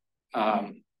inaccurate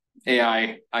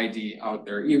AI ID out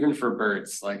there, even for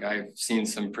birds. Like, I've seen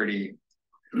some pretty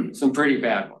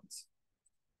bad ones.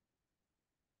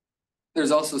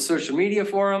 There's also social media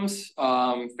forums,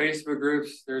 Facebook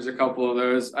groups. There's a couple of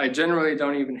those. I generally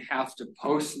don't even have to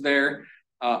post there.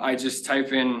 I just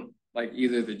type in like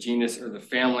either the genus or the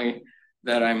family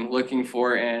that I'm looking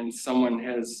for, and someone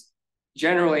has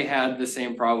generally had the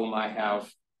same problem I have,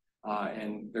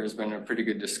 and there's been a pretty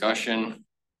good discussion.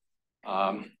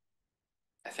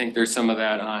 I think there's some of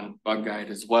that on Bug Guide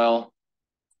as well.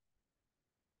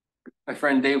 My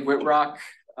friend Dave Whitrock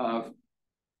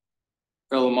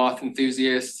fellow moth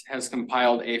enthusiast, has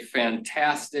compiled a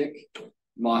fantastic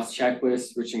moth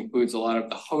checklist, which includes a lot of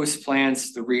the host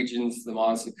plants, the regions the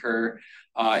moths occur.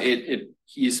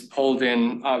 He's pulled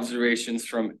in observations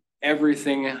from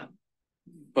everything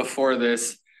before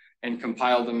this and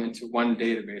compiled them into one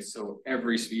database. So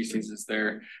every species is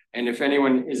there. And if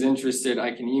anyone is interested,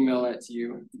 I can email that to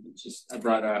you. I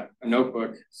brought a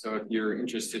notebook. So if you're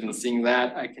interested in seeing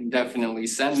that, I can definitely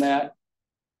send that.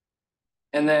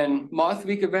 And then Moth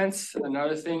Week events,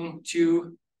 another thing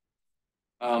to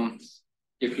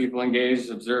get people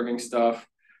engaged, observing stuff.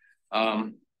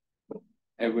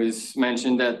 It was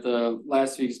mentioned at the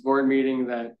last week's board meeting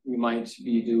that we might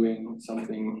be doing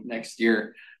something next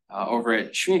year over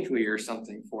at Schmeekley or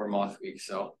something for Moth Week.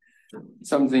 So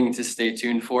something to stay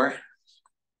tuned for.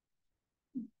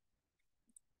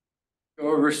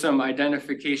 Go over some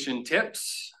identification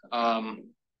tips.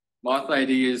 Moth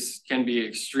IDs can be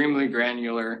extremely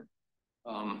granular.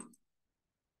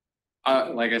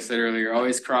 Like I said earlier,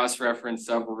 always cross-reference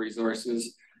several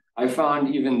resources. I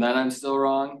found even then I'm still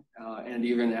wrong, and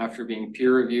even after being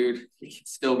peer-reviewed, it can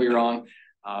still be wrong.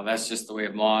 That's just the way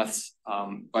of moths.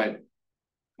 But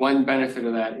one benefit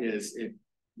of that is it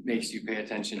makes you pay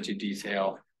attention to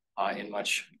detail in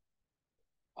much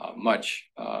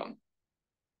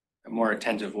more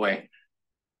attentive way.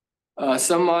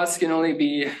 Some moths can only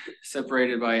be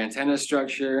separated by antenna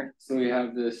structure. So we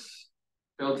have this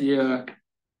Feltia.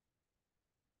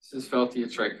 This is Feltia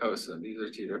trichosa. These are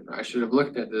two different. I should have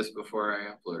looked at this before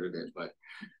I uploaded it, but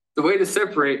the way to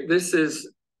separate this is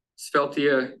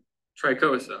Feltia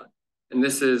trichosa, and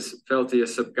this is Feltia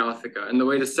subgothica. And the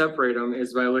way to separate them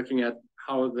is by looking at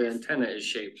how the antenna is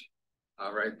shaped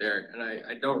right there. And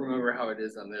I don't remember how it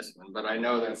is on this one, but I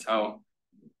know that's how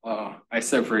I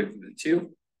separated the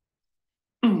two.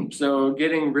 So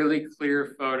getting really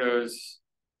clear photos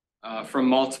from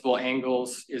multiple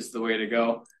angles is the way to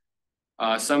go.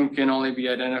 Some can only be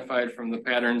identified from the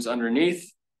patterns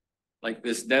underneath, like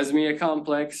this Desmia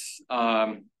complex.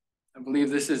 I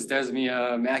believe this is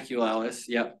Desmia maculalis,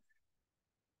 yep.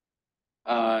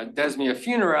 Desmia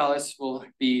funeralis will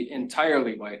be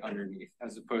entirely white underneath,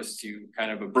 as opposed to kind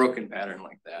of a broken pattern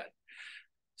like that.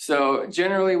 So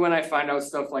generally when I find out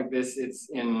stuff like this, it's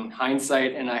in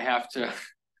hindsight and I have to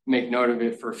make note of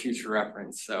it for future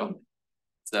reference. So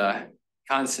it's a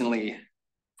constantly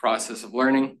process of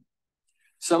learning.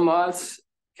 Some moths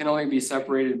can only be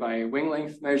separated by wing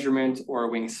length measurement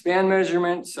or wingspan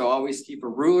measurement, so always keep a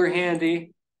ruler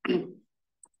handy.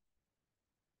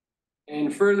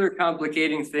 And further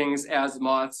complicating things, as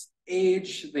moths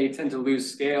age, they tend to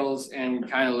lose scales and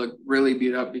kind of look really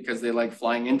beat up because they like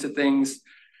flying into things,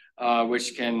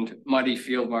 which can muddy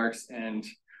field marks and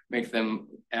make them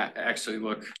actually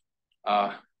look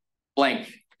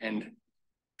blank and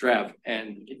drab,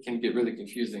 and it can get really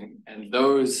confusing, and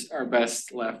those are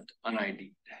best left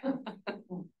un-ID'd.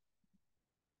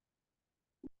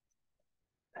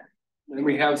 Then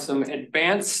we have some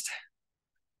advanced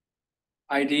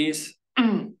IDs.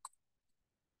 A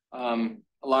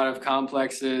lot of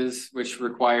complexes which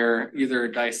require either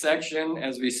dissection,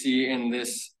 as we see in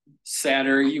this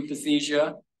Satyr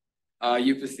Eupithecia.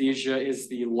 Eupithecia is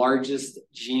the largest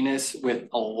genus with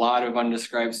a lot of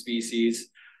undescribed species.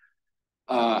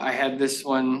 I had this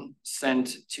one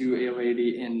sent to a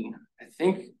lady in, I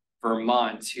think,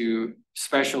 Vermont, who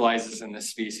specializes in this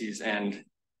species, and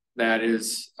that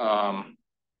is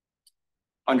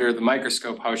under the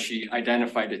microscope how she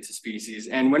identified it to species.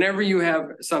 And whenever you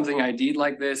have something ID'd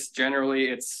like this, generally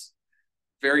it's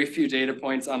very few data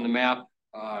points on the map.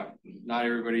 Not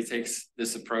everybody takes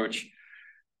this approach.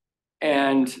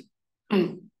 And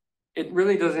it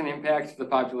really doesn't impact the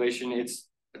population. It's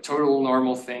a total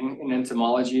normal thing in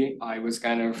entomology. I was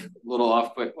kind of a little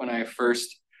off put when I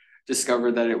first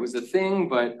discovered that it was a thing,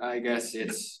 but I guess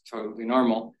it's totally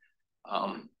normal.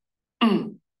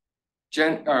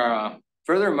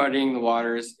 Further muddying the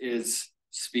waters is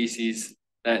species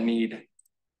that need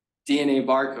DNA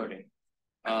barcoding,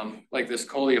 like this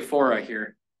Coleophora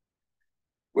here,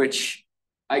 which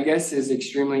I guess is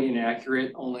extremely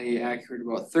inaccurate, only accurate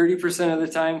about 30% of the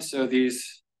time. So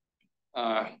these,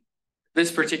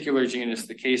 this particular genus,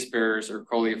 the case bearers or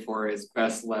Coleophora, is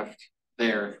best left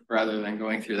there rather than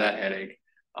going through that headache.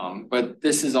 But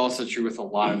this is also true with a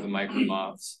lot of the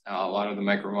micromoths. A lot of the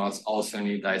micromoths also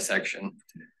need dissection.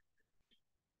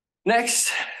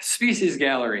 Next, species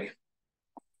gallery.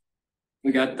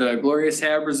 We got the glorious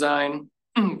Habrazine,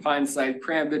 pine-side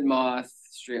crambid moth,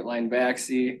 straight-line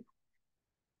baxi.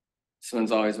 This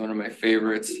one's always one of my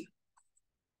favorites.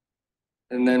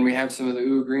 And then we have some of the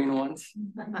ooh green ones.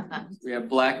 We have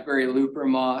blackberry looper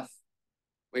moth,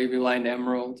 wavy-lined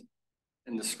emerald,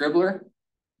 and the scribbler.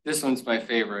 This one's my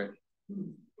favorite.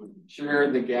 Should have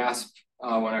heard the gasp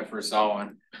when I first saw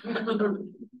one.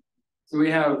 So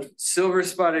we have silver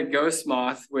spotted ghost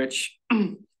moth, which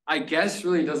I guess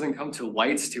really doesn't come to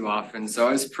lights too often. So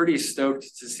I was pretty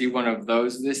stoked to see one of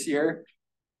those this year.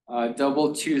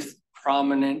 Double tooth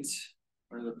prominent,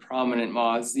 or the prominent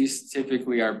moths. These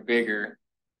typically are bigger.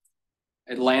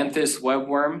 Atlantis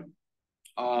webworm.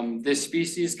 This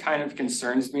species kind of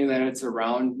concerns me that it's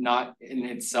around. Not in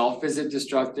itself is it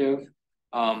destructive,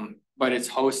 but its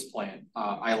host plant,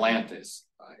 Atlantis.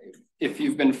 If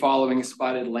you've been following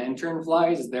spotted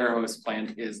lanternflies, their host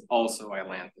plant is also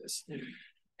Atlantis.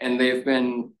 And they've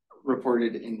been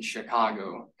reported in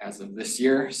Chicago as of this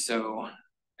year. So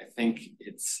I think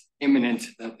it's imminent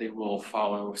that they will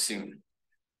follow soon.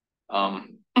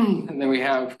 And then we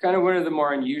have kind of one of the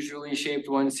more unusually shaped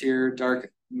ones here,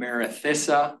 dark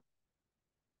Merythissa.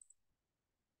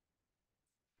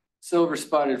 Silver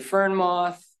spotted fern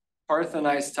moth,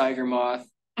 Parthonized tiger moth,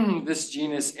 this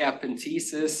genus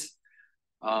Appenthesis.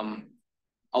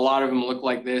 A lot of them look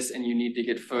like this, and you need to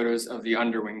get photos of the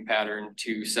underwing pattern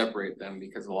to separate them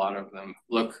because a lot of them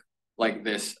look like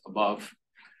this above.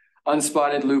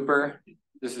 Unspotted looper.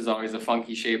 This is always a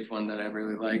funky shaped one that I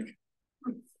really like.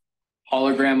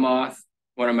 Hologram moth,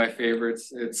 one of my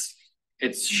favorites.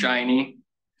 It's shiny.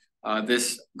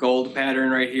 This gold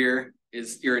pattern right here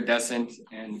is iridescent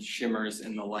and shimmers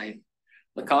in the light.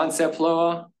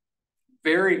 Leconceploa,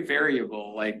 very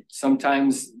variable. Like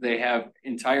sometimes they have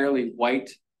entirely white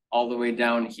all the way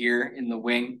down here in the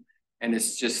wing, and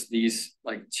it's just these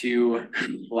like two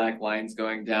black lines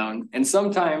going down. And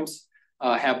sometimes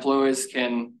haploas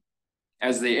can,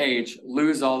 as they age,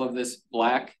 lose all of this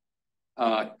black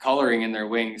coloring in their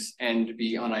wings and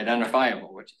be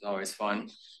unidentifiable, which is always fun.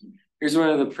 Here's one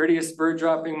of the prettiest bird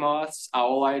dropping moths,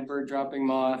 owl-eyed bird dropping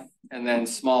moth, and then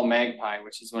small magpie,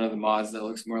 which is one of the moths that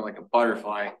looks more like a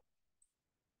butterfly.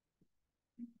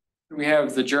 We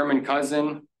have the German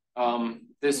cousin.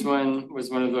 This one was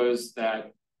one of those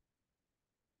that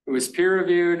it was peer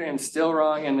reviewed and still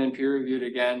wrong, and then peer reviewed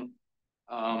again.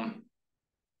 From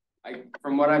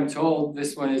what I'm told,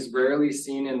 this one is rarely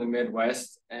seen in the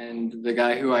Midwest, and the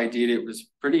guy who ID'd it was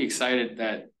pretty excited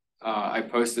that I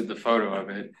posted the photo of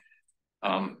it.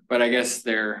 But I guess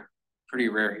they're pretty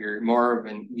rare here, more of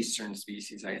an eastern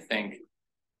species, I think.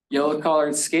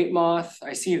 Yellow-collared skate moth,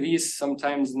 I see these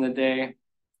sometimes in the day.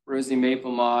 Rosy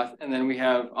maple moth, and then we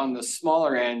have on the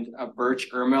smaller end a birch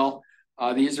ermil.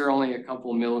 These are only a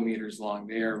couple millimeters long.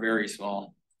 They are very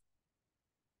small.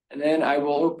 And then I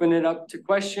will open it up to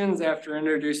questions after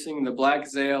introducing the black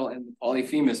zale and the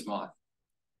polyphemus moth.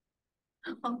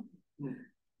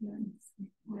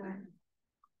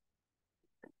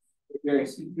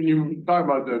 Yes, when you talk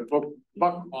about the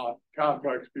buck moth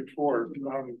complex before,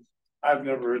 I've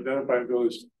never identified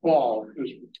those fall,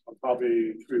 just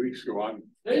probably 3 weeks ago on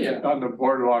the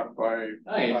boardwalk by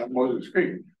Moses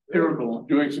Creek. They were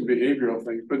doing some behavioral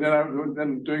things, but then I was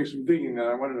doing some digging, and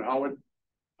I wondered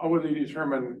how would they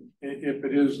determine if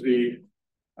it is the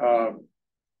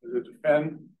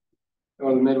fen?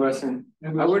 Oh, the Midwestern.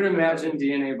 I would imagine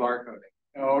DNA barcoding.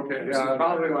 Oh, okay, yeah.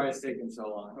 Probably why it's taken so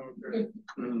long. Okay.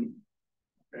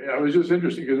 Yeah, it was just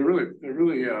interesting because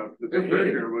the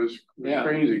behavior was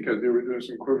crazy because they were doing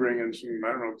some quivering and some,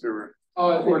 I don't know if they were.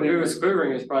 Oh, if it was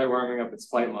quivering, it's probably warming up its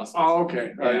flight muscles. Oh,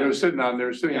 okay. They were sitting on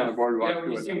the boardwalk. Yeah,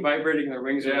 when you see them vibrating their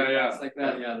wings, like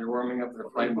that. Yeah, they're warming up their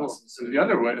flight muscles. So the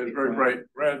other one is very bright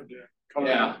red color.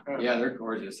 Yeah, they're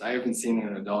gorgeous. I haven't seen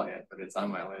an adult yet, but it's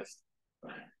on my list.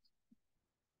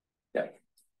 Yeah.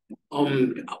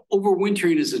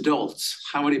 Overwintering as adults,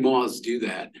 how many moths do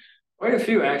that? Quite a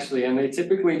few actually, and they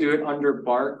typically do it under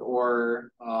bark or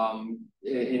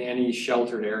in any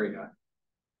sheltered area.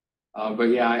 But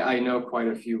yeah, I know quite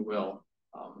a few will.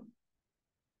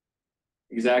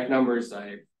 Exact numbers,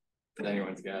 it's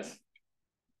anyone's guess.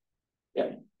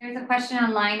 Yeah. There's a question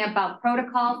online about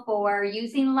protocol for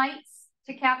using lights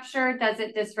to capture. Does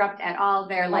it disrupt at all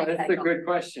their life cycle? That's a good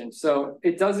question. So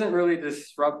it doesn't really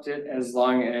disrupt it as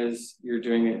long as you're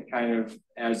doing it kind of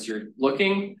as you're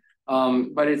looking.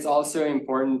 But it's also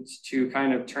important to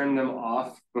kind of turn them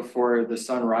off before the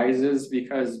sun rises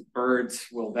because birds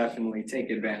will definitely take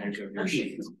advantage of your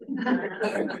sheets.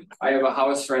 I have a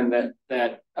house friend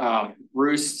that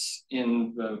roosts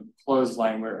in the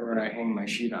clothesline where I hang my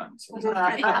sheet on. So a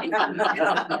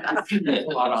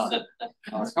lot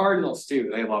on. Cardinals too,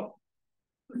 they love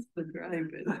them.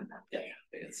 Yeah,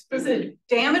 does it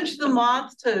damage the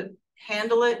moth to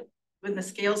handle it when the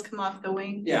scales come off the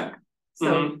wing? Yeah.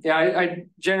 So yeah, I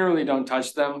generally don't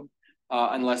touch them.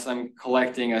 unless I'm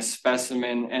collecting a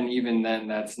specimen, and even then,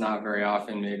 that's not very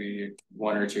often, maybe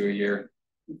 1 or 2 a year.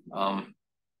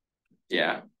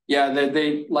 Yeah,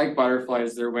 they like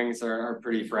butterflies, their wings are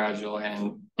pretty fragile,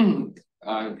 and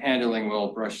handling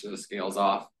will brush the scales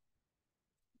off.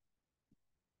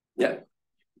 Yeah.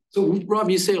 So Rob,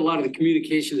 you say a lot of the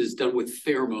communication is done with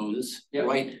pheromones, Yeah.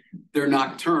 right? They're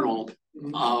nocturnal.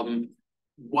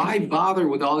 Why bother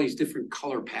with all these different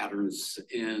color patterns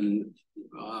and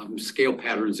scale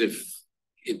patterns if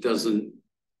it doesn't?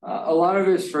 A lot of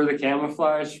it is for the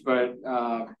camouflage, but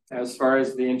as far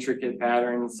as the intricate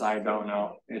patterns, I don't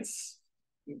know. It's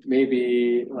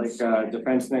maybe like a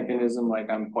defense mechanism, like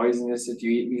I'm poisonous if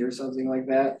you eat me or something like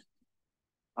that.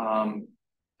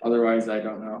 Otherwise, I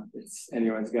don't know. It's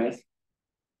anyone's guess.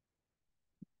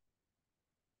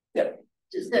 Yep.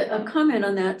 Just a comment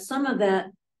on that. Some of that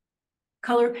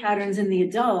color patterns in the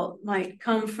adult might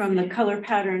come from the color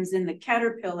patterns in the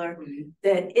caterpillar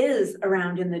that is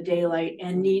around in the daylight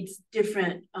and needs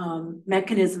different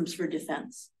mechanisms for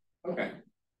defense. Okay.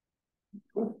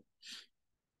 Cool.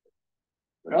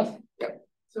 What else? Yep.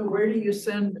 So where do you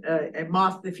send a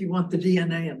moth if you want the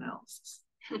DNA analysis?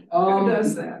 Who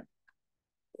does that?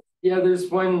 Yeah, there's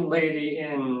one lady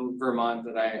in Vermont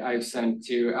that I've sent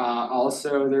to.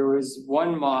 Also, there was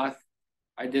one moth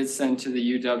I did send to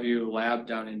the UW lab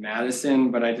down in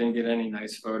Madison, but I didn't get any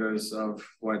nice photos of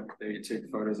what they took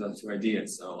photos of to ID it.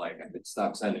 So like I could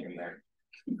stop sending them there.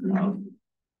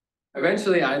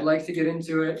 Eventually I'd like to get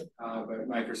into it, but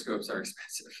microscopes are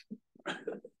expensive.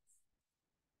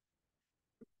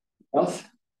 Else?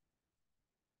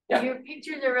 Yeah. Your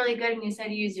pictures are really good, and you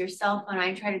said you use your cell phone.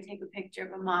 I tried to take a picture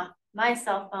of a moth, my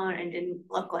cell phone, and didn't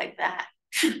look like that.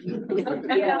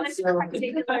 Yeah, so,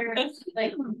 Particular,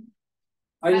 like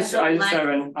I just have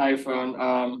an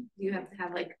iPhone. you have to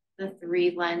have like the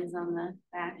 3 lens on the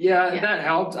back. Yeah, that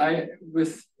helped.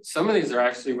 With some of these are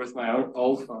actually with my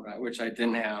old phone, which I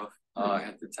didn't have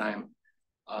at the time.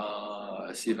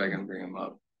 Let's see if I can bring them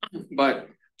up. But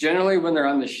generally, when they're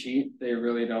on the sheet, they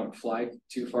really don't fly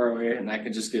too far away, and I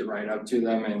could just get right up to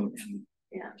them and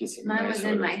get some Mine nice was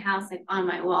photos. in my house, like on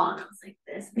my wall, and I was like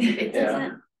this. It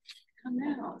doesn't come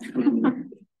out.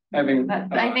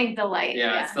 But I think the light.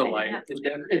 Yeah, it's the light.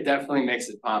 It definitely makes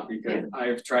it pop, because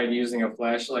I've tried using a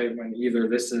flashlight when either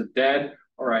this is dead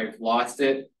or I've lost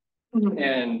it,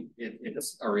 and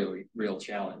it's a real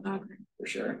challenge for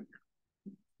sure.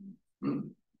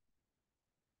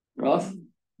 Well,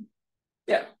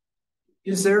 yeah.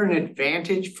 Is there an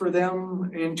advantage for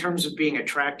them in terms of being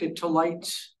attracted to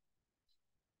lights?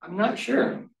 I'm not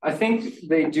sure. I think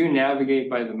they do navigate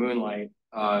by the moonlight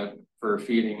for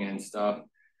feeding and stuff.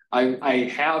 I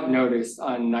have noticed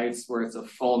on nights where it's a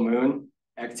full moon,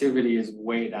 activity is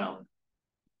way down.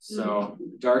 So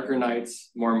darker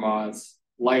nights, more moths,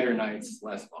 lighter nights,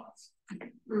 less moths.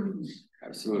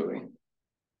 Absolutely.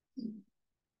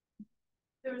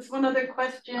 There was one other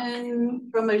question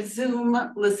from a Zoom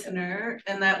listener,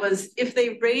 and that was, if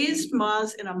they raised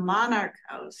moths in a monarch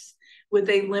house, would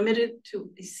they limit it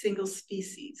to a single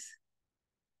species?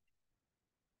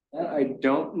 I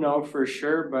don't know for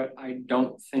sure, but I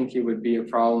don't think it would be a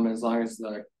problem as long as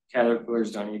the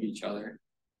caterpillars don't eat each other.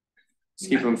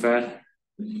 Just keep them fed.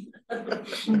 I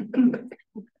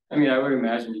mean, I would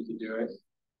imagine you could do it.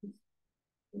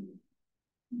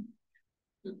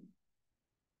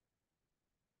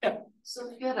 Yeah. So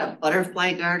if you had a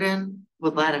butterfly garden,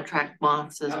 would that attract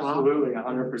moths as well? Absolutely,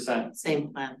 100%.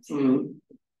 Same plants.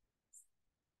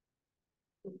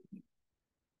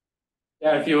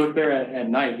 Yeah, if you look there at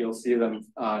night, you'll see them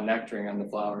nectaring on the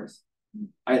flowers.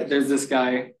 There's this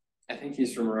guy, I think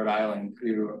he's from Rhode Island,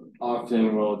 who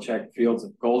often will check fields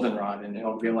of goldenrod, and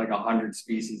he'll get like 100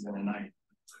 species in a night.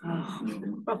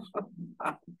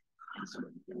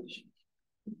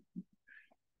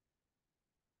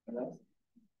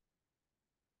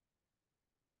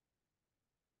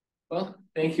 Well,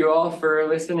 thank you all for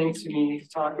listening to me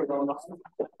talk about moths.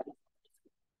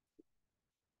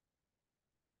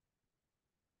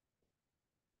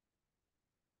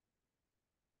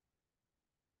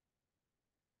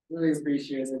 Really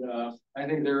appreciate it. I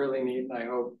think they're really neat, and I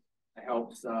hope I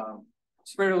helped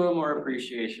spread a little more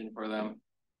appreciation for them.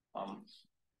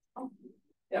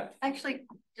 Yeah. Actually,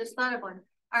 just thought of one.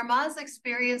 Are moths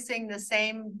experiencing the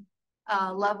same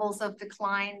levels of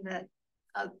decline that?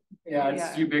 Yeah,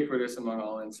 it's ubiquitous among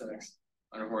all insects,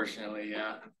 unfortunately.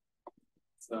 Yeah,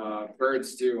 it's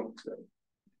birds too.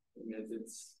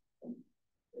 It's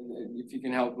if you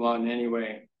can help them out in any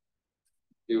way,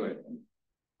 do it.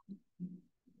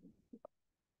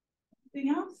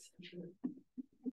 Anything else?